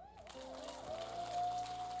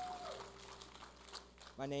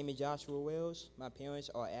 My name is Joshua Wells. My parents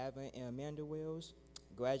are Alvin and Amanda Wells.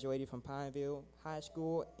 graduated from Pineville High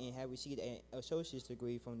School and have received an associate's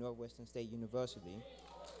degree from Northwestern State University.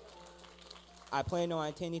 I plan on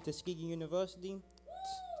attending Tuskegee University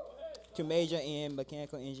to major in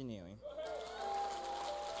mechanical engineering.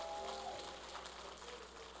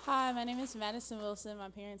 Hi, my name is Madison Wilson. My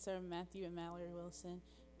parents are Matthew and Mallory Wilson,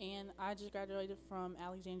 and I just graduated from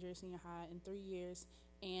Alexandria Senior High in 3 years,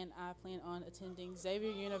 and I plan on attending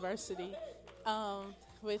Xavier University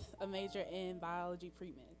with a major in biology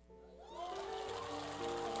pre-med.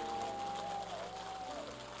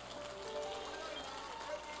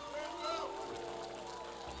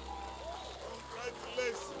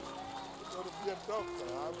 Congratulations. You're going to be a doctor.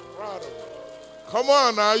 I'm proud of you. Come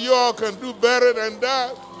on now, you all can do better than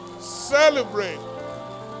that. Celebrate.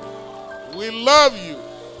 We love you.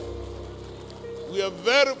 We are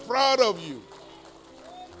very proud of you.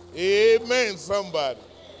 Amen, somebody.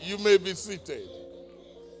 You may be seated.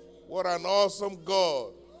 What an awesome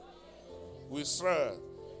God we serve.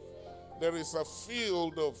 There is a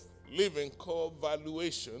field of living called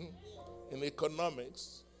valuation in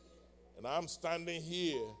economics. And I'm standing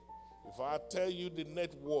here. If I tell you the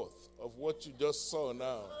net worth of what you just saw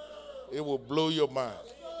now, it will blow your mind.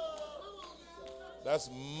 That's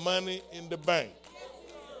money in the bank.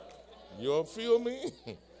 You all feel me?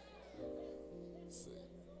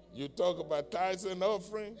 You talk about tithes and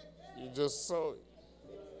offering, you just saw it.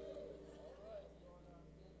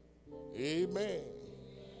 Amen.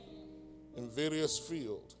 In various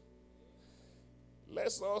fields.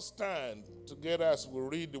 Let's all stand together as we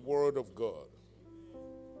read the Word of God.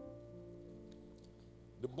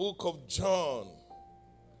 The book of John,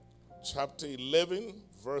 chapter 11,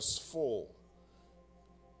 verse 4.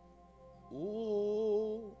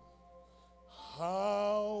 Ooh,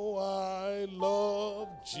 how I love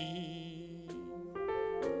Jesus.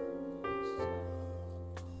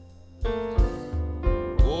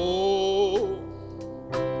 Oh,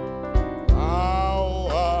 how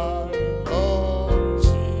I love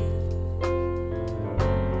Jesus.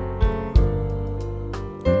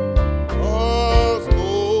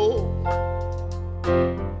 Oh,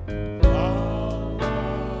 how I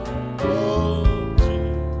love Jesus.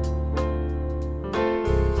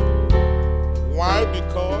 Why?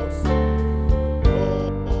 Because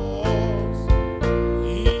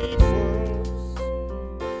he first.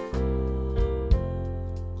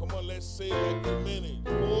 Come on, let's say it like a minute.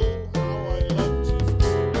 Oh, how I love Jesus.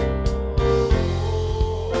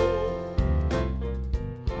 Oh,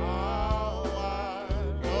 how I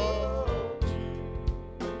love Jesus.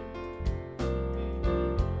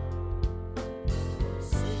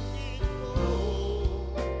 Sing it, oh,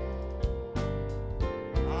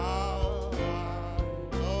 how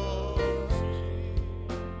I love Jesus.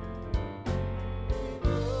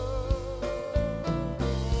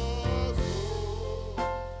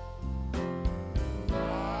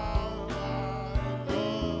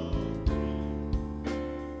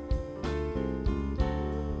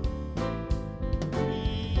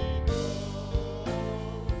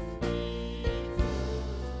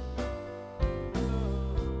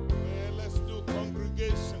 Well, let's do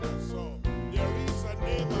congregational song. There is a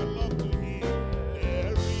name I love to hear.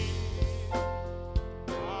 There is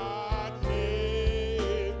a name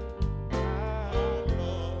I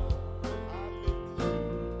love. Hallelujah.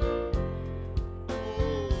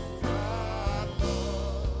 Oh, I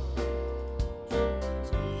love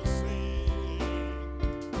to sing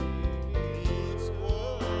His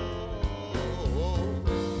word.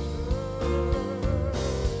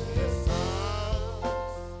 It sounds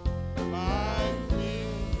like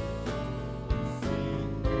music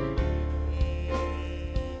in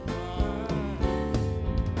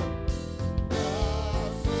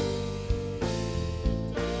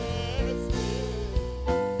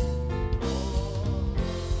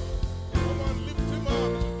Come on, lift him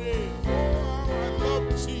up today. Oh, how I love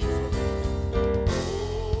Jesus.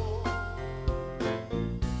 Oh,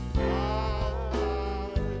 how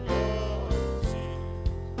I love Jesus.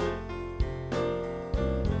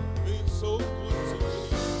 Been so good to me.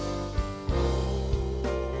 Oh,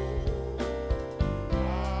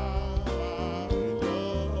 how I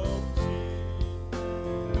love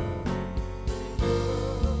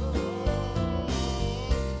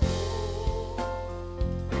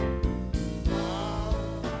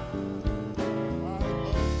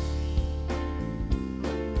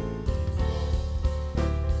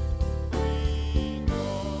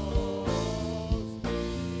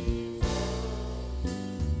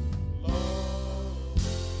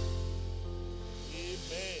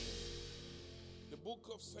Amen. The book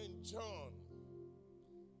of St. John,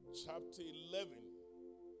 chapter 11,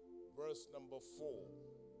 verse number 4.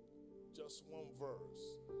 just one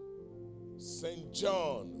verse. St.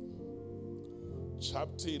 John,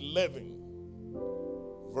 chapter 11,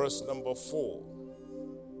 verse number 4.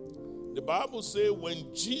 The Bible says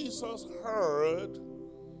when Jesus heard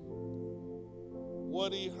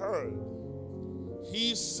what he heard,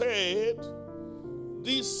 he said,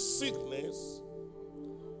 this sickness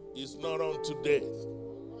is not unto death,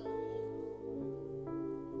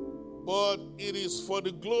 but it is for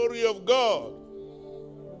the glory of God,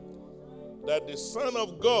 that the Son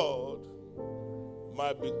of God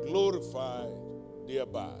might be glorified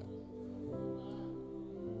thereby.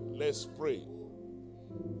 Let's pray.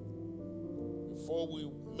 Before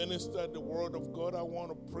we minister the word of God, I want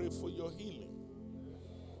to pray for your healing.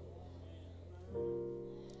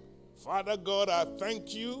 Father God, I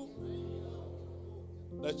thank you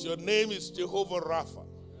that your name is Jehovah Rapha.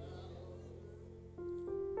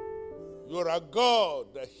 You are a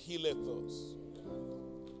God that healeth us.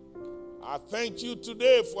 I thank you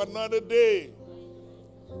today for another day.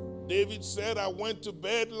 David said, I went to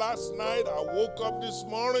bed last night, I woke up this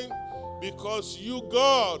morning because you,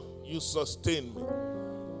 God, you sustained me.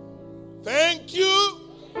 Thank you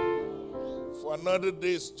for another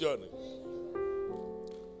day's journey.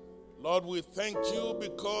 Lord, we thank you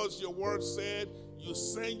because your word said you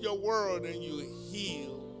send your word and you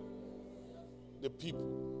heal the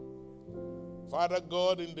people. Father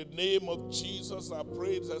God, in the name of Jesus, I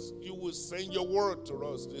pray that you will send your word to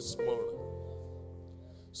us this morning.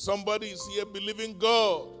 Somebody is here believing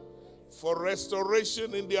God for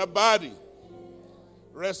restoration in their body,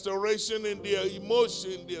 restoration in their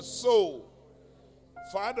emotion, their soul.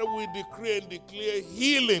 Father, we decree and declare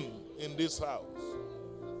healing in this house.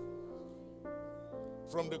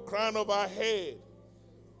 From the crown of our head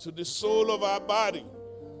to the sole of our body,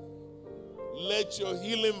 let your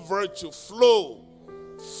healing virtue flow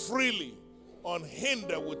freely,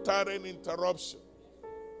 unhindered, without any interruption.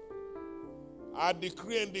 I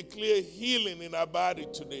decree and declare healing in our body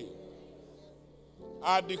today.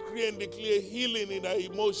 I decree and declare healing in our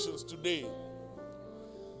emotions today.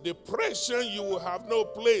 Depression, you will have no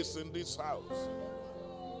place in this house.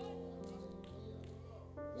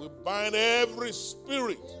 We bind every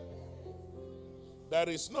spirit that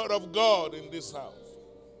is not of God in this house.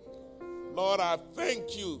 Lord, I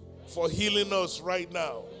thank you for healing us right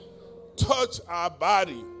now. Touch our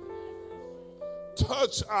body.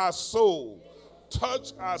 Touch our soul.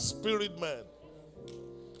 Touch our spirit, man.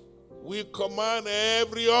 We command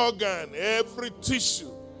every organ, every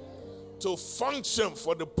tissue to function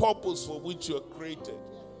for the purpose for which you are created.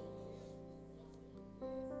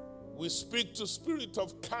 We speak to spirit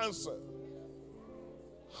of cancer,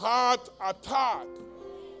 heart attack,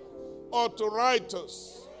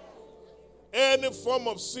 arthritis, any form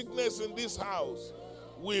of sickness in this house.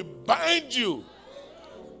 We bind you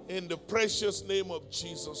in the precious name of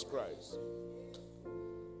Jesus Christ.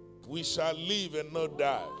 We shall live and not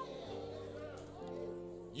die.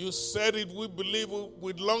 You said it, we believe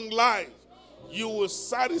with long life. You will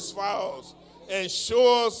satisfy us and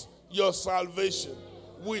show us your salvation.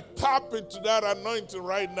 We tap into that anointing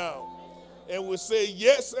right now. And we say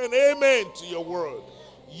yes and amen to your word.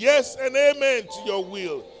 Yes and amen to your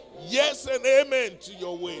will. Yes and amen to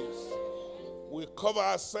your ways. We cover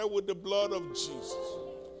ourselves with the blood of Jesus.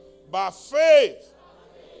 By faith,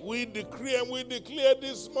 we decree and we declare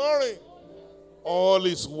this morning, all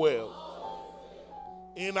is well.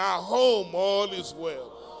 In our home, all is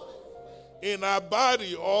well. In our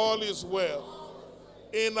body, all is well.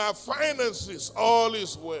 In our finances, all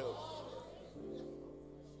is well.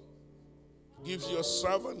 Give your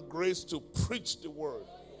servant grace to preach the word.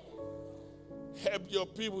 Help your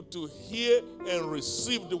people to hear and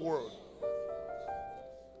receive the word.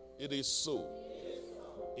 It is so.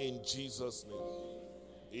 In Jesus' name.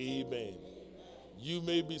 Amen. You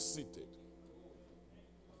may be seated.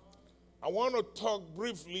 I want to talk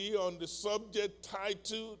briefly on the subject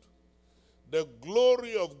titled, The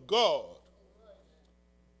Glory of God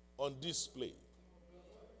on Display.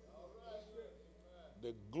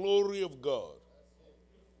 The glory of God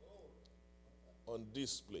on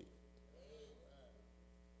display.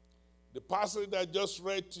 The passage that I just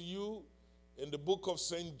read to you in the book of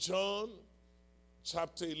St. John,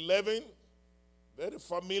 chapter 11, very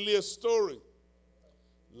familiar story.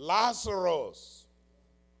 Lazarus,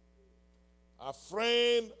 a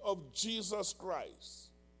friend of Jesus Christ,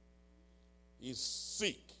 is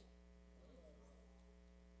sick.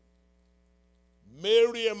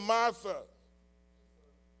 Mary and Martha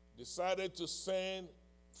decided to send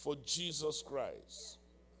for Jesus Christ.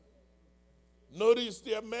 Notice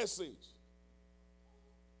their message.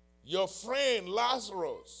 Your friend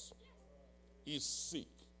Lazarus is sick.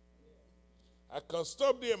 I can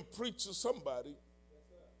stop there and preach to somebody.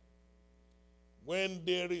 When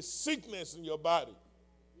there is sickness in your body,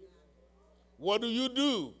 what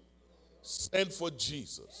do? Send for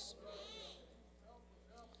Jesus.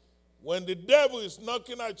 When the devil is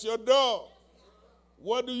knocking at your door,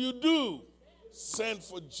 what do? Send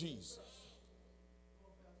for Jesus.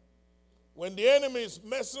 When the enemy is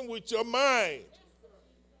messing with your mind,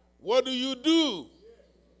 what do?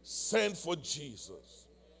 Send for Jesus.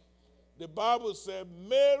 The Bible said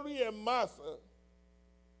Mary and Martha,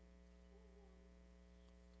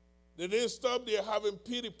 they didn't stop there having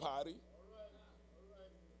pity party.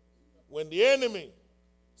 When the enemy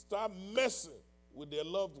start messing with their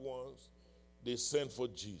loved ones, they sent for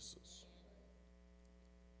Jesus.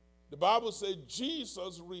 The Bible said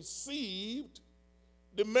Jesus received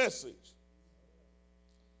the message.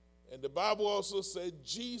 And the Bible also said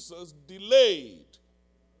Jesus delayed.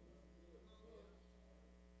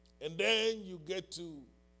 And then you get to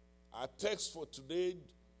our text for today,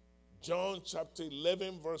 John chapter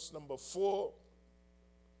 11, verse number 4.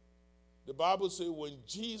 The Bible says when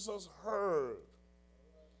Jesus heard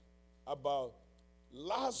about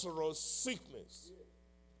Lazarus' sickness,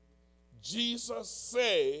 Jesus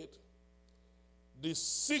said, the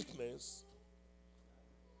sickness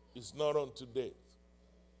is not unto death.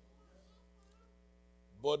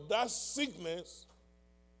 But that sickness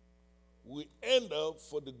will end up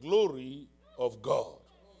for the glory of God.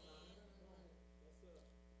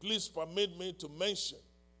 Please permit me to mention,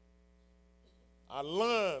 I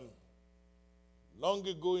learned long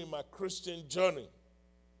ago in my Christian journey,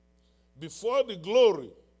 before the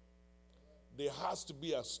glory, there has to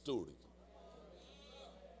be a story.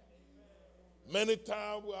 Many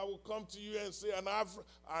times I will come to you and say,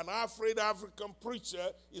 an afraid African preacher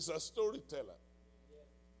is a storyteller.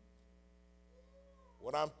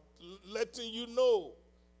 What I'm letting you know,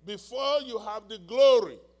 before you have the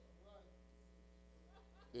glory,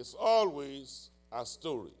 there's always a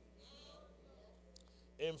story.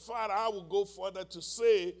 In fact, I will go further to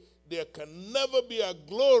say there can never be a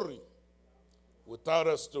glory without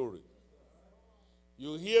a story.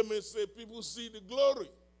 You hear me say people see the glory,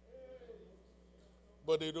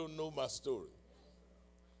 but they don't know my story.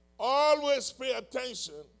 Always pay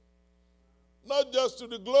attention, not just to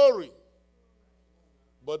the glory,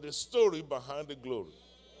 but the story behind the glory.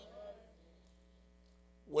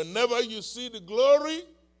 Whenever you see the glory,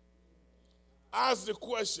 ask the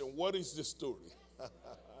question, what is the story?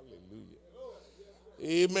 Hallelujah.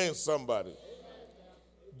 Amen, somebody.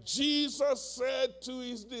 Jesus said to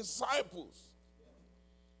his disciples,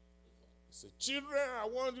 he said, children, I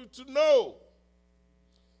want you to know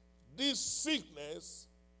this sickness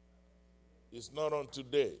is not unto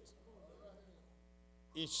death.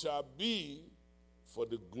 It shall be for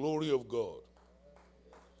the glory of God.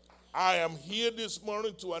 I am here this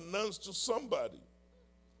morning to announce to somebody,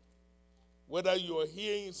 whether you are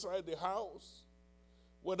here inside the house,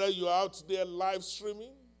 whether you're out there live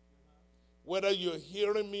streaming, whether you're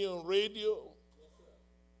hearing me on radio,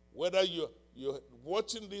 whether you're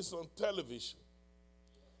watching this on television,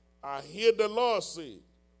 I hear the Lord say,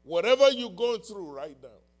 whatever you're going through right now,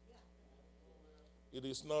 it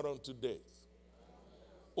is not unto death.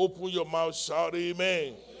 Open your mouth, shout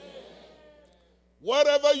amen.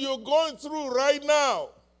 Whatever you're going through right now,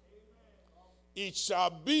 it shall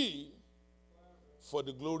be for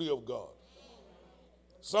the glory of God.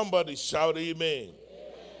 Somebody shout amen.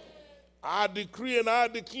 I decree and I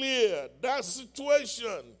declare that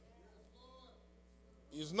situation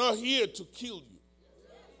is not here to kill you.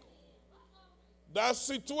 That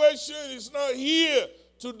situation is not here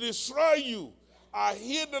to destroy you. I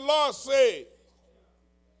hear the Lord say,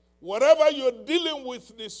 whatever you're dealing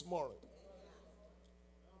with this morning,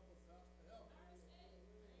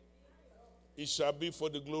 it shall be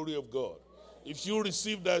for the glory of God. If you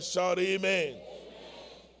receive that, shout amen.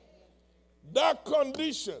 That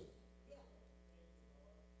condition,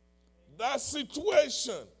 that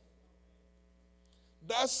situation,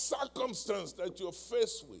 that circumstance that you're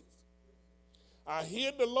faced with, I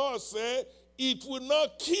hear the Lord say, it will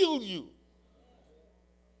not kill you.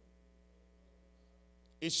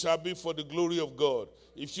 It shall be for the glory of God.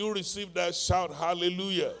 If you receive that, shout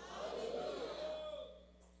hallelujah.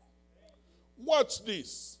 Watch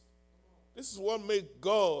this. This is what made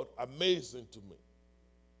God amazing to me.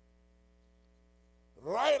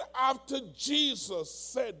 Right after Jesus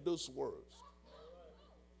said those words,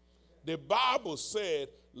 the Bible said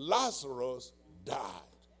Lazarus died.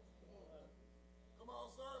 Come on,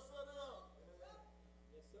 sir, set it up.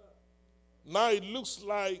 Yes, sir. Now it looks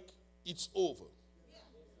like it's over.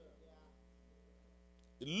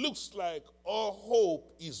 It looks like all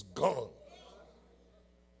hope is gone.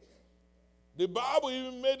 The Bible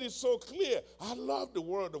even made it so clear. I love the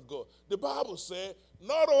word of God. The Bible said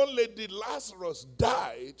not only did Lazarus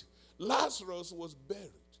die, Lazarus was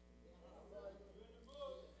buried.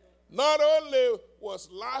 Not only was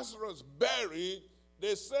Lazarus buried,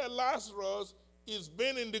 they said Lazarus is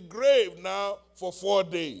been in the grave now for 4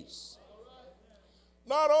 days.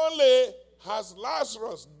 Not only has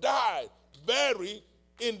Lazarus died, buried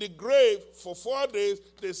in the grave for 4 days,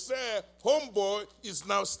 they said homeboy is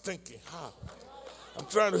now stinking. How? I'm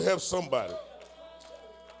trying to help somebody.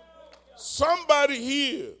 Somebody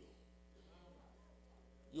here,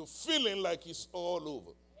 you're feeling like it's all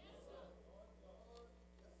over.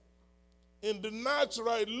 In the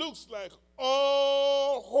natural, it looks like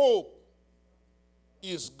all hope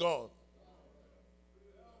is gone.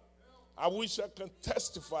 I wish I can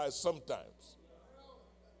testify sometimes.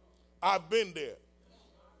 I've been there.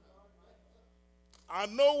 I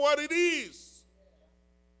know what it is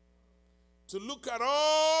to look at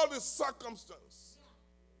all the circumstances,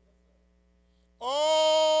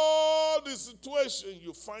 all the situation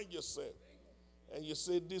you find yourself, and you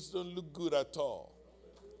say, this don't look good at all.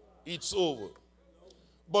 It's over.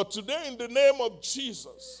 But today, in the name of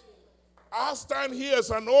Jesus, I stand here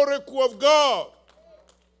as an oracle of God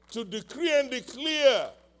to decree and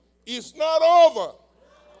declare it's not over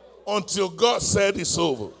until God said it's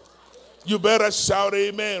over. You better shout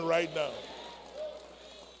amen right now.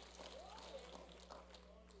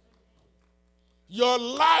 Your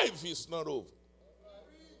life is not over.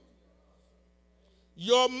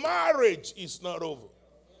 Your marriage is not over.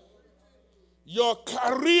 Your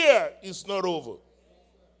career is not over.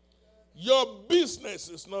 Your business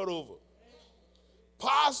is not over.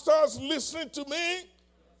 Pastors, listen to me.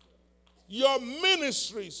 Your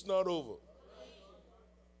ministry is not over.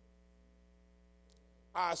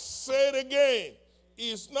 I say it again.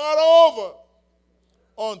 It's not over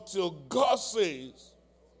until God says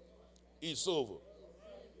it's over.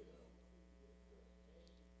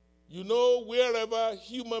 You know, wherever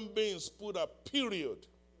human beings put a period,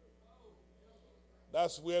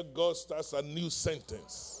 that's where God starts a new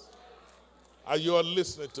sentence. Are you all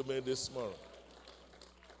listening to me this morning?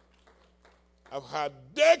 I've had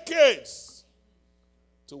decades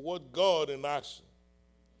to watch God in action.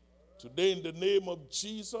 Today, in the name of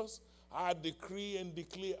Jesus, I decree and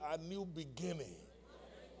declare a new beginning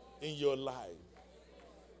in your life.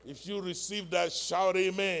 If you receive that, shout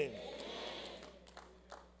amen.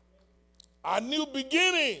 A new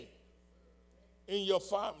beginning in your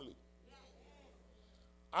family.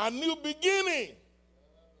 A new beginning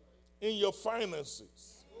in your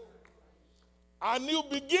finances. A new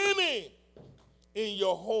beginning in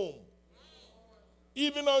your home.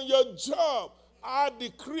 Even on your job, I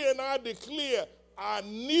decree and I declare a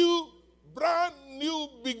new, brand new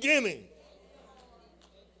beginning.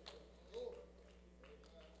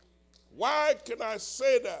 Why can I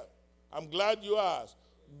say that? I'm glad you asked.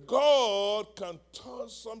 God can turn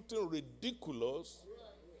something ridiculous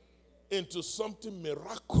into something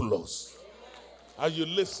miraculous. Are you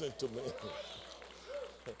listening to me?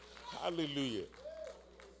 Hallelujah.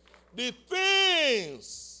 The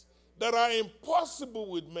things that are impossible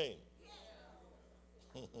with men,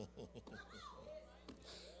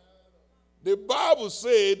 the Bible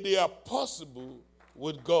says they are possible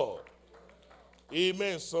with God.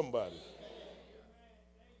 Amen, somebody.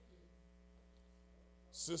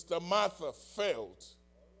 Sister Martha felt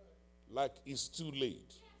like it's too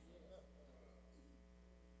late.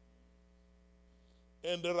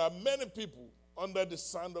 And there are many people under the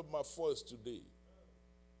sound of my voice today.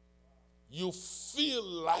 You feel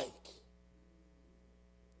like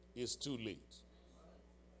it's too late.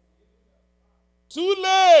 Too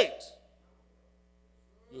late.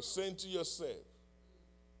 You're saying to yourself,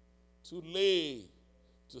 too late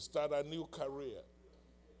to start a new career.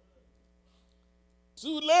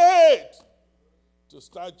 Too late to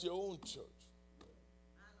start your own church.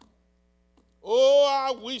 Oh,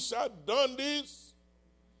 I wish I'd done this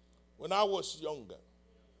when I was younger.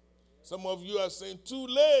 Some of you are saying too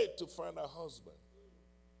late to find a husband.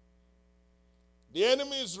 The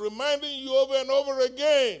enemy is reminding you over and over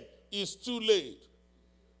again, it's too late.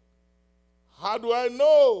 How do I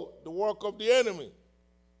know the work of the enemy?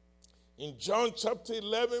 In John chapter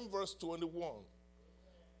 11, verse 21,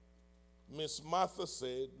 Miss Martha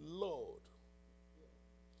said, Lord,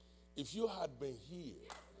 if you had been here,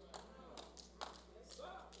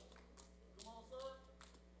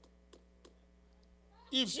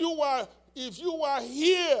 if you were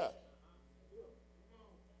here,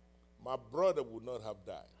 my brother would not have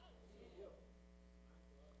died.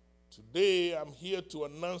 Today, I'm here to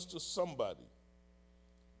announce to somebody,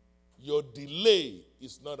 your delay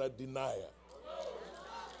is not a denial.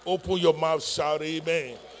 Open your mouth, shout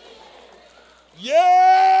amen.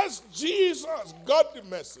 Yes, Jesus got the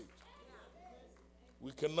message.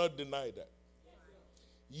 We cannot deny that.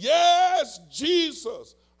 Yes,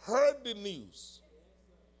 Jesus heard the news.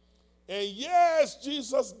 And yes,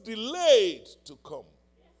 Jesus delayed to come.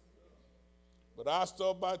 But I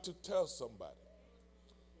stop by to tell somebody,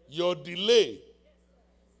 your delay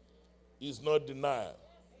is not denial.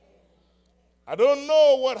 I don't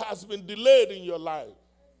know what has been delayed in your life,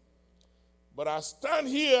 but I stand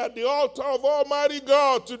here at the altar of Almighty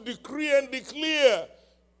God to decree and declare,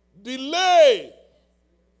 delay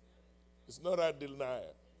is not a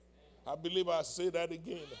denial. I believe I'll say that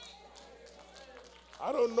again.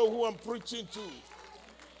 I don't know who I'm preaching to.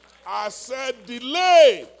 I said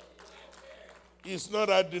delay is not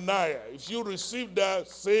a denial. If you receive that,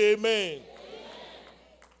 say amen. Amen.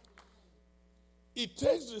 It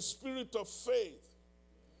takes the spirit of faith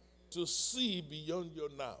to see beyond your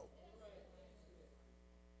now.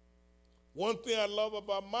 One thing I love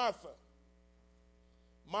about Martha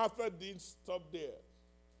didn't stop there.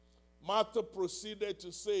 Martha proceeded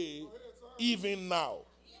to say, even now.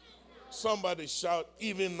 Somebody shout,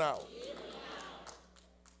 even now.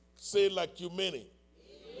 Say it like you mean it.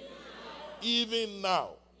 Even now.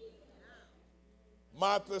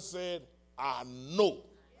 Martha said, I know.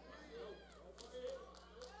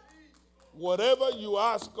 Whatever you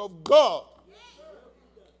ask of God,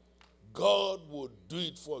 God will do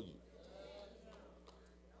it for you.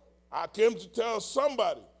 I came to tell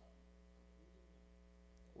somebody,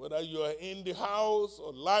 whether you are in the house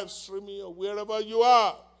or live streaming or wherever you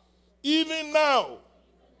are, even now,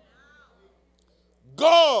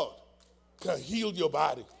 God can heal your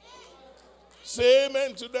body. Say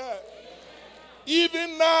amen to that.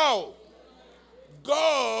 Even now,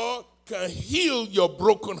 God can heal your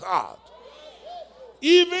broken heart.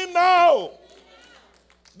 Even now,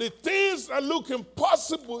 the things that look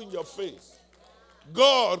impossible in your face,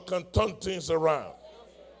 God can turn things around.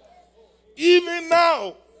 Even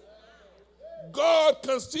now, God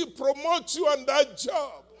can still promote you on that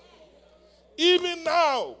job. Even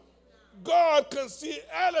now, God can still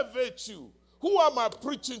elevate you. Who am I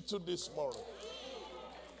preaching to this morning?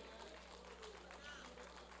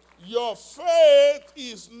 Your faith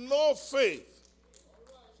is no faith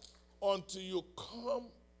until you come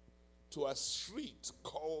to a street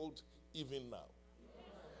called even now.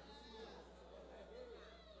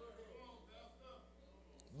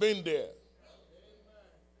 Been there.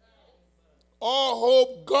 All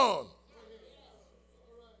hope gone.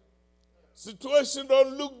 Situation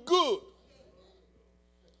don't look good.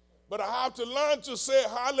 But I have to learn to say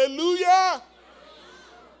hallelujah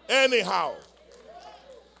anyhow.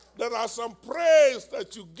 There are some praise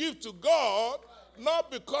that you give to God,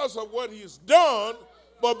 not because of what he's done,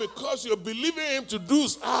 but because you're believing him to do.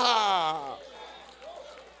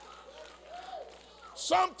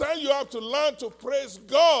 Sometimes you have to learn to praise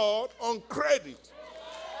God on credit.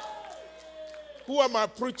 Who am I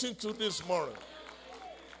preaching to this morning?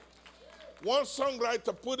 One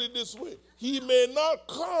songwriter put it this way: he may not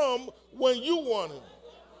come when you want him,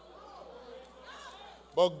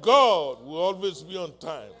 but God will always be on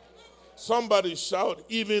time. Somebody shout,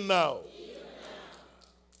 even now.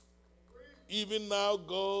 Even now,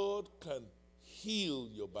 God can heal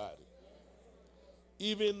your body.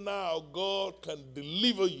 Even now, God can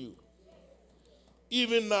deliver you.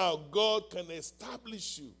 Even now, God can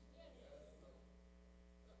establish you.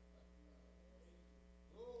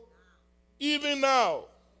 Even now,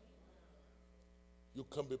 you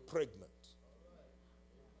can be pregnant.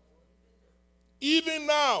 Even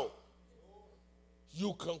now,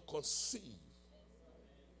 you can conceive.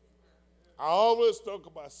 I always talk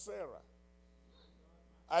about Sarah.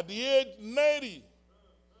 At the age 90,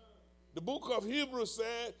 the book of Hebrews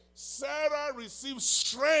said, Sarah received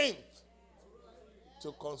strength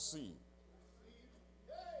to conceive.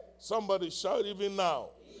 Somebody shout, even now.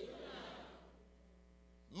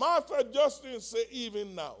 Martha just didn't say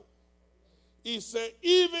even now. He said,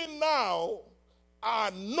 even now,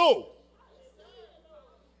 I know.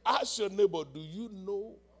 Ask your neighbor, do you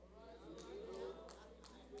know?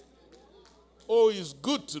 Oh, it's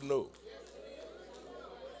good to know.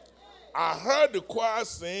 I heard the choir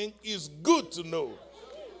saying, it's good to know.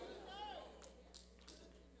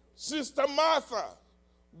 Sister Martha,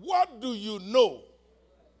 what do you know?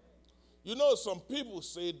 You know, some people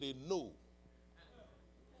say they know,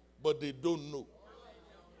 but they don't know.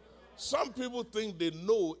 Some people think they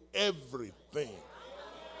know everything.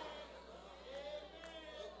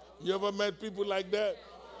 You ever met people like that?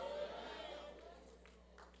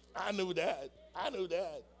 I knew that. I knew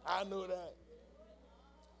that. I know that.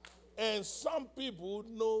 And some people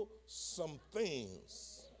know some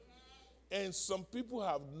things. And some people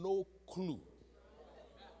have no clue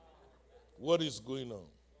what is going on.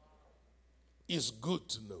 It's good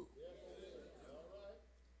to know.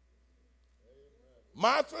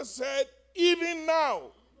 Martha said, even now,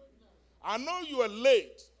 I know you are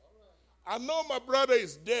late. I know my brother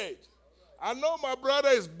is dead. I know my brother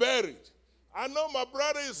is buried. I know my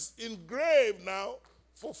brother is in grave now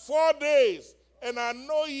for 4 days. And I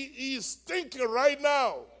know he is thinking right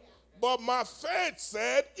now. But my faith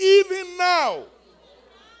said, even now,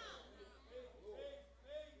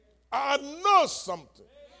 I know something.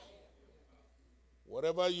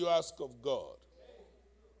 Whatever you ask of God,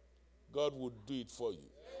 God will do it for you.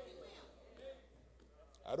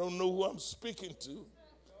 I don't know who I'm speaking to,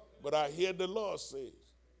 but I hear the Lord say,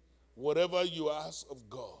 whatever you ask of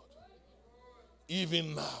God,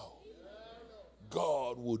 even now,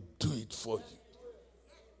 God will do it for you.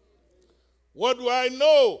 What do I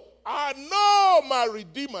know? I know my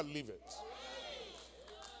Redeemer liveth.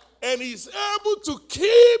 And he's able to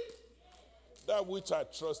keep that which I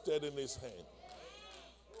trusted in his hand.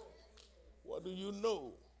 What do you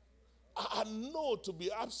know? I know to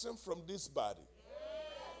be absent from this body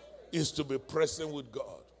is to be present with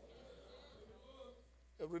God.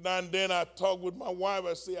 Every now and then I talk with my wife.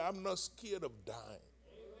 I say, I'm not scared of dying.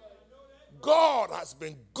 God has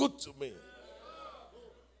been good to me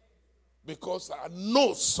because I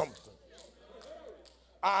know something.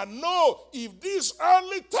 I know if this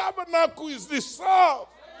earthly tabernacle is dissolved,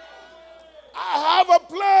 I have a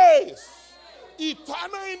place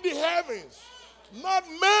eternal in the heavens, not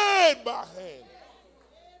made by hand.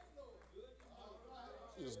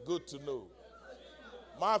 It's good to know.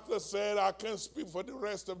 Martha said, I can't speak for the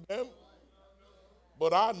rest of them,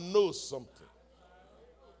 but I know something.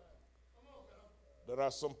 There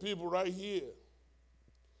are some people right here.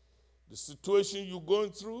 The situation you're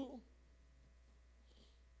going through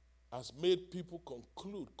has made people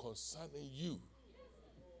conclude concerning you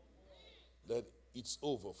that it's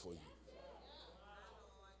over for you.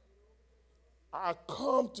 I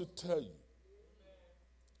come to tell you,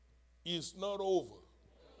 it's not over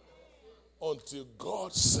until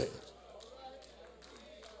God said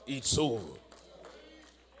it's over.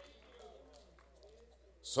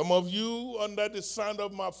 Some of you under the sound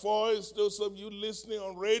of my voice, those of you listening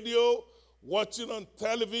on radio, watching on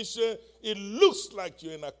television, it looks like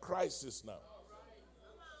you're in a crisis now.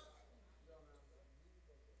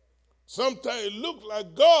 Sometimes it looks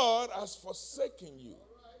like God has forsaken you.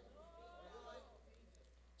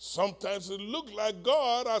 Sometimes it looks like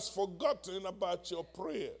God has forgotten about your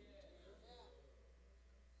prayer.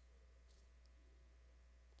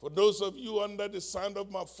 For those of you under the sound of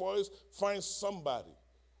my voice, find somebody.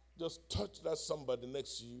 Just touch that somebody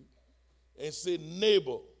next to you and say,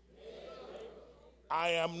 neighbor, I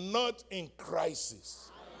am not in crisis.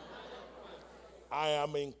 I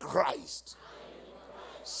am in Christ.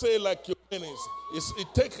 Say like you mean it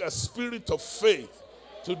takes a spirit of faith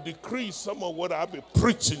to decree some of what I've been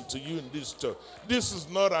preaching to you in this church. This is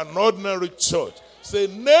not an ordinary church. Say,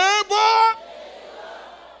 neighbor,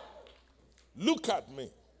 look at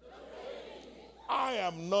me. I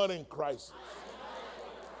am not in crisis.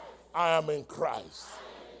 I am in Christ.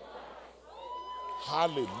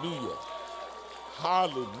 Hallelujah.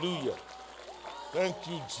 Hallelujah. Thank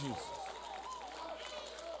you, Jesus.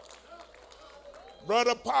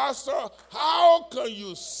 Brother Pastor, how can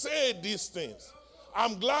you say these things?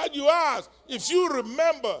 I'm glad you asked. If you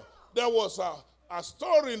remember, there was a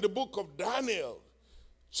story in the book of Daniel,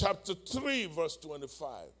 chapter 3, verse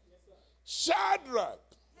 25. Shadrach,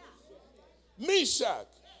 Meshach,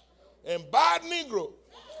 and Abednego,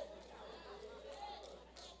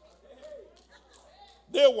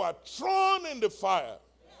 they were thrown in the fire.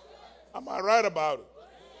 Am I right about it?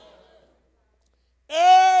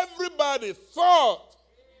 Everybody thought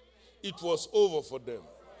it was over for them.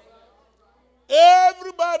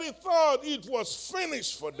 Everybody thought it was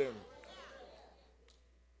finished for them.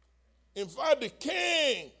 In fact, the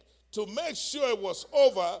king, to make sure it was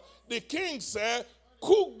over, the king said,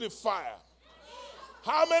 cook the fire.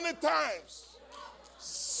 How many times?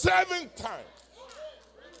 7 times.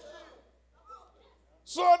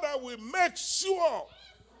 So that we make sure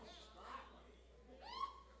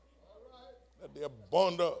that they're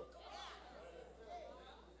burned up.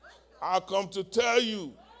 I come to tell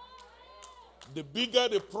you, the bigger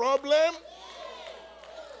the problem,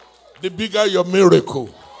 the bigger your miracle.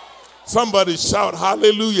 Somebody shout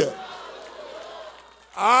hallelujah.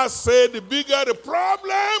 I say the bigger the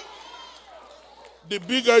problem, the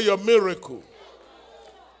bigger your miracle.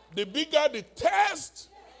 The bigger the test,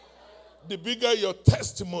 the bigger your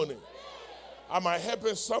testimony. Am I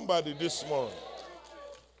helping somebody this morning?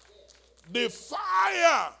 The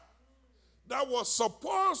fire that was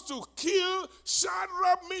supposed to kill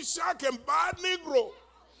Shadrach, Meshach, and Abednego,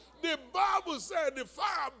 the Bible said the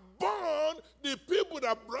fire burned the people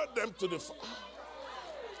that brought them to the fire.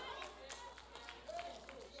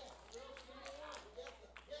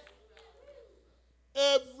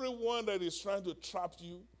 Everyone that is trying to trap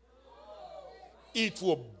you, it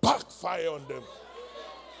will backfire on them.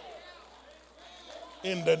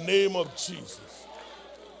 In the name of Jesus.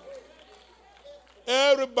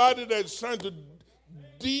 Everybody that's trying to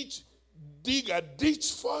dig a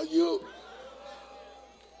ditch for you,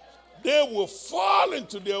 they will fall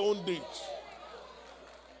into their own ditch.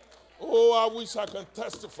 Oh, I wish I can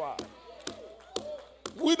testify.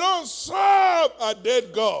 We don't serve a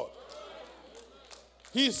dead God.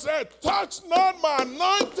 He said, touch not my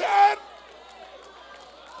anointed,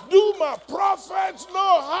 do my prophets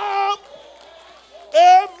no harm.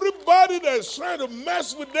 Everybody that's trying to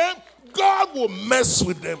mess with them, God will mess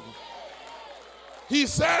with them. He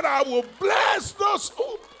said, I will bless those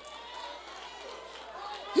who.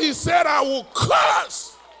 He said, I will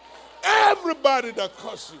curse everybody that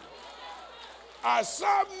curse you. I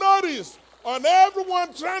serve notice on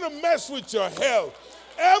everyone trying to mess with your health,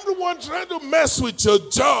 everyone trying to mess with your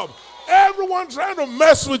job, everyone trying to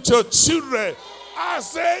mess with your children. I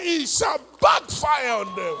say it shall backfire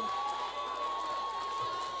on them.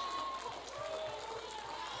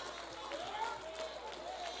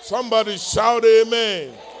 Somebody shout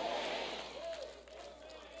amen.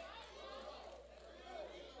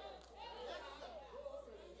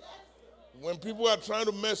 When people are trying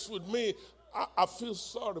to mess with me, I feel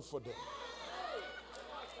sorry for them.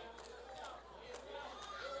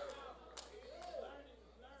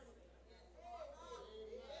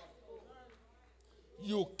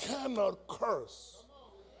 You cannot curse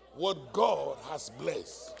what God has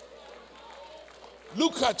blessed.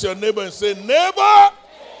 Look at your neighbor and say, neighbor,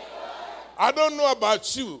 I don't know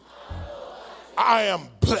about you. I am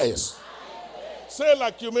blessed. Say it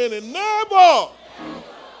like you mean it. Neighbor,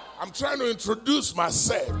 I'm trying to introduce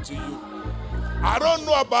myself to you. I don't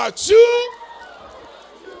know about you.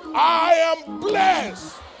 I am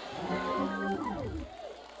blessed.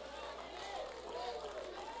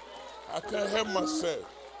 I can't help myself.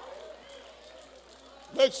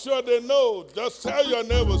 Make sure they know. Just tell your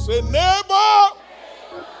neighbor, say, neighbor,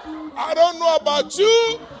 I don't know about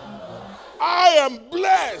you. I am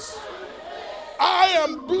blessed. I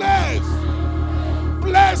am blessed.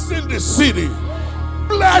 Blessed in the city.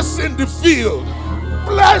 Blessed in the field.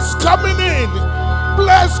 Blessed coming in.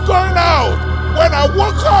 Blessed going out. When I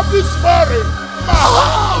woke up this morning, my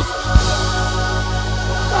house,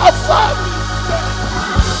 my family,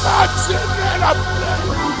 my children are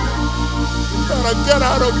blessed. Better get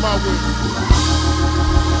out of my way.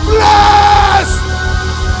 Blessed!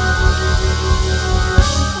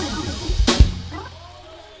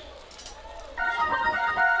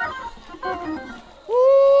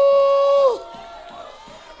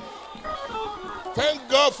 Thank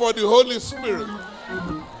God for the Holy Spirit.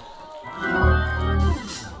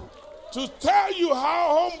 To tell you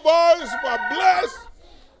how homeboys were blessed,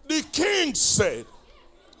 the king said,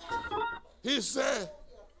 he said,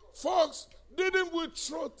 folks, didn't we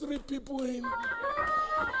throw 3 people in?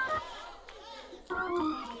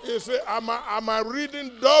 He said, am I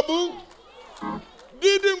reading double?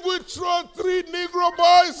 Didn't we throw 3 Negro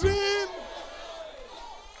boys in?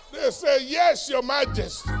 They said, yes, your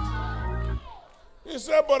majesty. He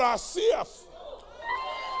said, but I see a...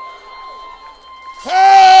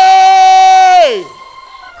 Hey!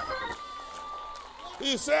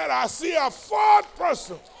 He said, I see a 4th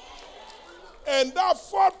person. And that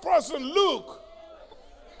 4th person look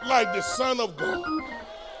like the Son of God.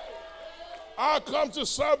 I come to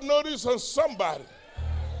serve notice on somebody.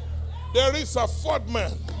 There is a 4th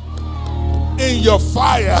man in your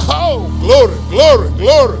fire. Oh, glory, glory,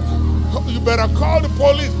 glory. You better call the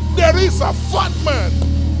police. There is a 4th man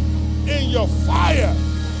in your fire.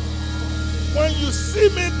 When you see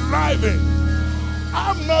me driving,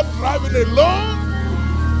 I'm not driving alone.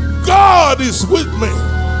 God is with me.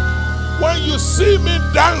 When you see me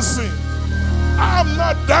dancing, I'm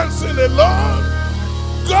not dancing alone.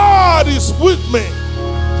 God is with me.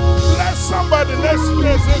 Let somebody next to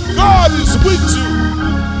you say, God is with you.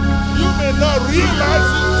 You may not realize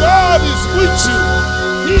it. God is with you.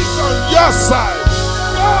 He's on your side.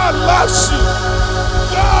 God loves you.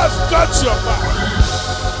 God's got your back.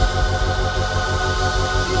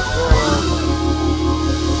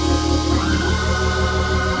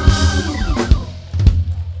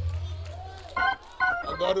 I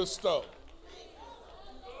got to stop.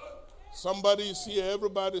 Somebody is here.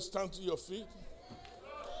 Everybody stand to your feet.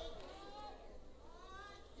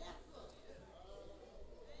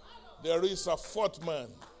 There is a fourth man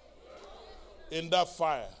in that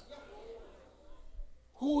fire.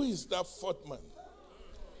 Who is that fourth man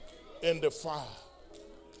in the fire?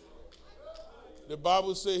 The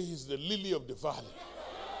Bible says he's the lily of the valley.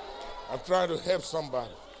 I'm trying to help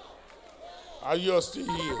somebody. Are you still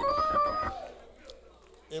here?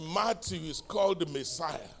 In Matthew, it's called the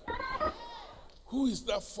Messiah. Who is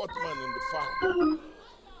that fourth man in the fire?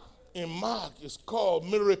 In Mark, it's called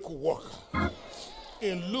miracle worker.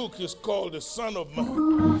 In Luke, it's called the Son of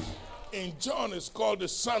Man. In John, it's called the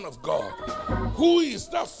Son of God. Who is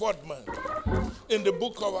that fourth man? In the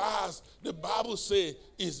book of Acts, the Bible says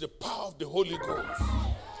is the power of the Holy Ghost.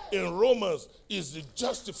 In Romans, is the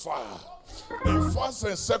justifier. In 1st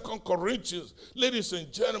and 2nd Corinthians, ladies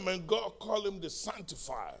and gentlemen, God called him the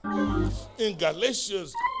sanctifier. In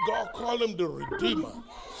Galatians, God called him the redeemer.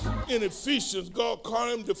 In Ephesians, God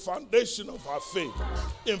called him the foundation of our faith.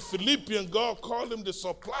 In Philippians, God called him the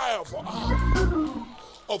supplier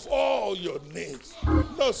of all your needs.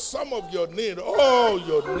 Not some of your needs, all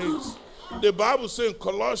your needs. The Bible says in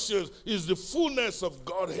Colossians is the fullness of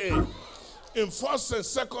Godhead. In 1st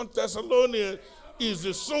and 2nd Thessalonians is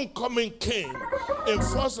the soon coming King. In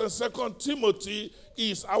 1st and 2nd Timothy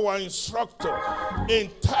is our instructor. In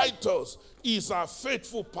Titus is our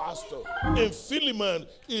faithful pastor. In Philemon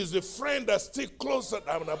is the friend that sticks closer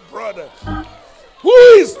than a brother. Who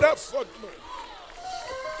is that fourth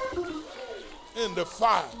man in the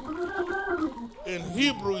fire? In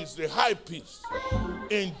Hebrew is the high priest.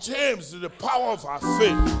 In James is the power of our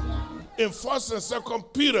faith. In 1st and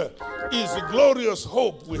 2nd Peter is the glorious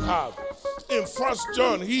hope we have. In 1st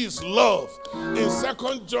John, he is love. In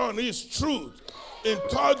 2nd John, he is truth. In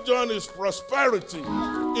 3rd John is prosperity.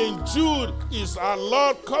 In Jude is our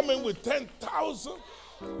Lord coming with 10,000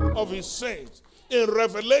 of his saints. In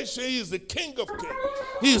Revelation, he is the King of kings.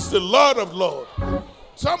 He is the Lord of lords.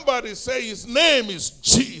 Somebody say his name is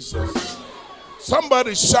Jesus.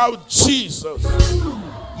 Somebody shout Jesus.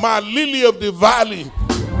 My lily of the valley,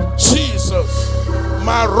 Jesus.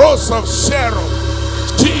 My rose of Sharon,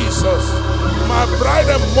 Jesus. My bright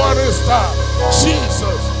and morning star,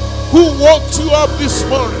 Jesus. Who woke you up this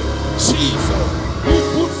morning, Jesus. Who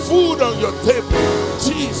put food on your table,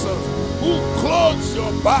 Jesus. Who clothes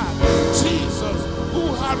your back, Jesus.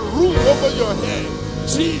 Who had roof over your head,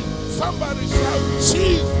 Jesus. Somebody shout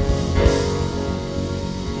Jesus.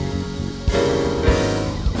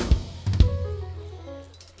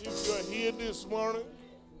 If you're here this morning,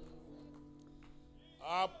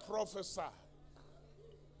 I prophesy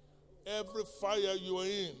every fire you are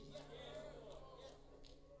in,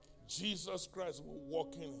 Jesus Christ will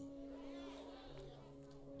walk in.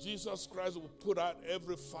 Jesus Christ will put out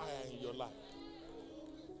every fire in your life.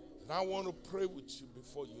 And I want to pray with you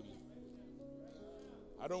before you leave.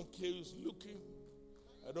 I don't care who's looking.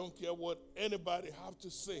 I don't care what anybody have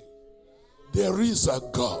to say. There is a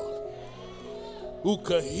God who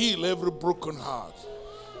can heal every broken heart.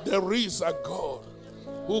 There is a God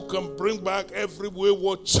who can bring back every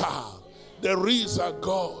wayward child. There is a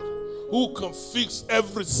God who can fix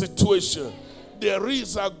every situation. There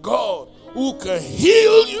is a God who can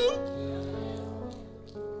heal you.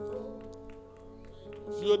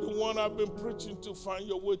 If you're the one I've been preaching to, find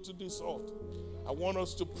your way to this altar. I want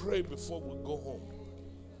us to pray before we go home.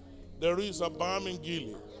 There is a balm in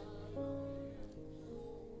Gilead.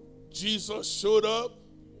 Jesus showed up.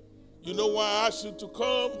 You know why I asked you to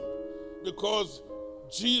come? Because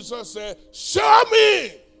Jesus said, show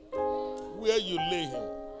me where you lay him.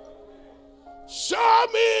 Show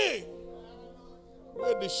me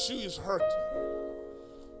where the shoe is hurting.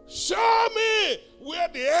 Show me where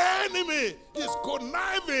the enemy is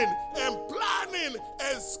conniving and planning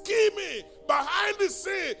and scheming behind the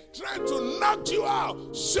scene, trying to knock you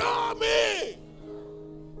out. Show me.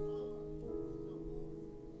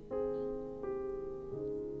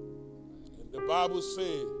 And the Bible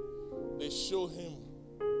says they show him.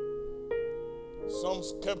 Some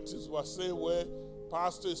skeptics were saying, well,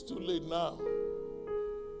 Pastor, it's too late now.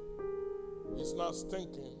 It's not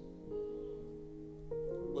stinking.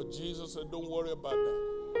 But Jesus said, don't worry about that.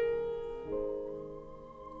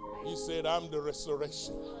 He said, I'm the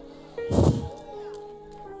resurrection.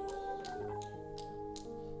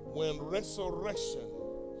 When resurrection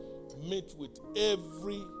meets with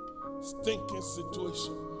every stinking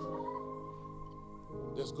situation,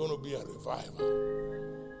 there's going to be a revival.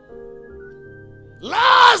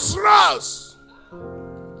 Lazarus!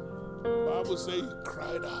 The Bible says he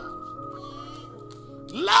cried out.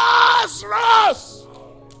 Lazarus!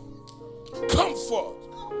 Come forth.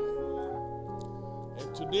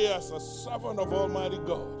 Today, as a servant of Almighty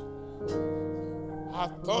God, I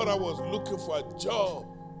thought I was looking for a job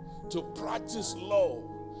to practice law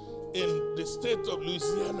in the state of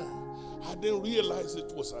Louisiana. I didn't realize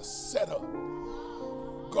it was a setup.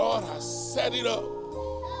 God has set it up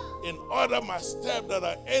in order my step that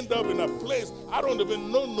I end up in a place I don't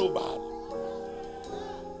even know nobody.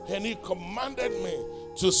 And He commanded me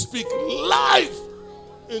to speak life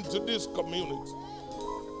into this community.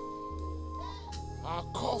 I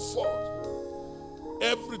call forth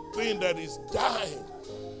everything that is dying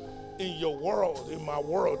in your world, in my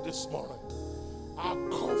world this morning. I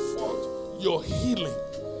call forth your healing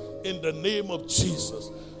in the name of Jesus.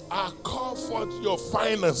 I call forth your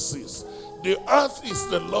finances. The earth is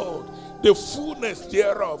the Lord, the fullness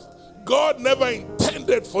thereof. God never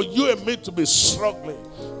intended for you and me to be struggling.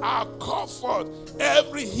 I call forth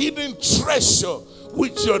every hidden treasure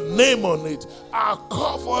with your name on it. I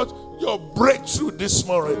call forth your breakthrough this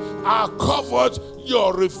morning. I call forth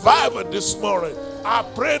your revival this morning. I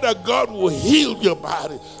pray that God will heal your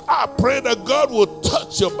body. I pray that God will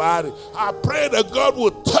touch your body. I pray that God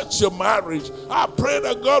will touch your marriage. I pray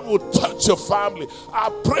that God will touch your family. I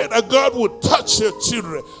pray that God will touch your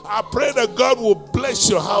children. I pray that God will bless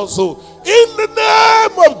your household. In the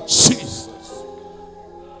name of Jesus.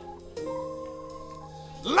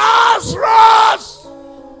 Lazarus,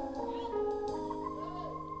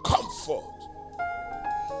 come forth.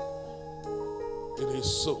 It is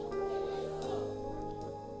so.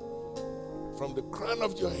 From the crown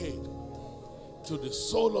of your head to the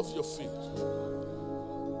sole of your feet,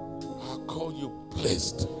 I call you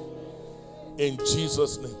blessed in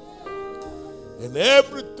Jesus' name. And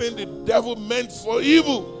everything the devil meant for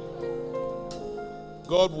evil,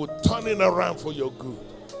 God will turn it around for your good.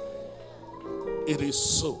 It is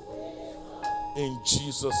so in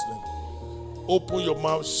Jesus' name. Open your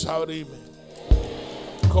mouth, shout amen.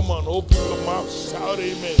 Come on, open your mouth, shout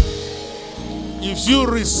amen. If you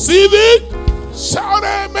receive it, shout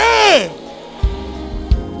amen.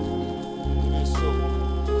 It is so.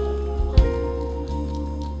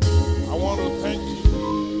 I want to thank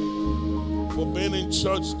you for being in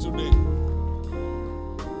church today.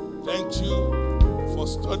 Thank you for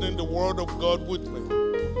studying the Word of God with me.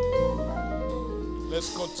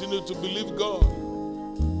 Let's continue to believe God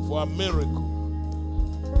for a miracle,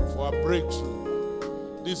 for a breakthrough.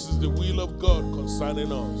 This is the will of God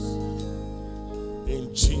concerning us.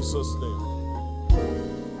 In Jesus' name.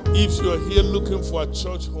 If you're here looking for a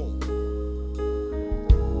church home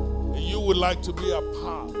and you would like to be a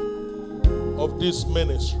part of this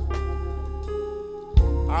ministry,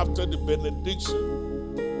 after the benediction,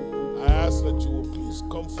 I ask that you will please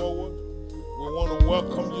come forward. We want to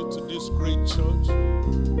welcome you to this great church.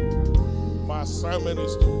 My assignment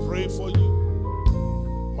is to pray for you.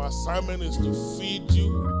 My assignment is to feed you.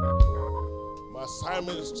 My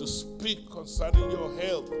assignment is to speak concerning your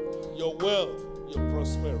health, your wealth, your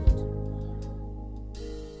prosperity.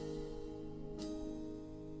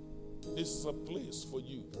 This is a place for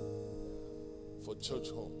you, for church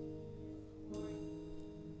home.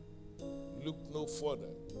 Look no further.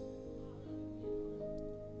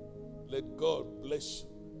 Let God bless you.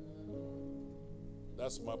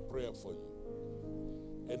 That's my prayer for you.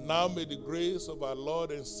 And now may the grace of our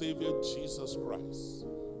Lord and Savior Jesus Christ,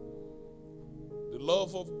 the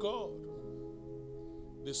love of God,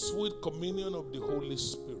 the sweet communion of the Holy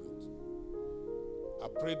Spirit, I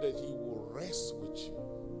pray that He will rest with you.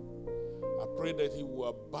 I pray that He will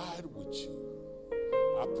abide with you.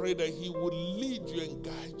 I pray that He will lead you and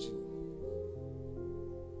guide you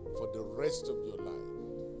for the rest of your life.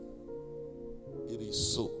 It is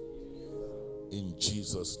so. In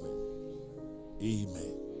Jesus' name.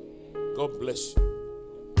 Amen. God bless you.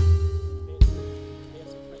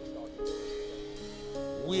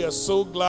 We are so glad.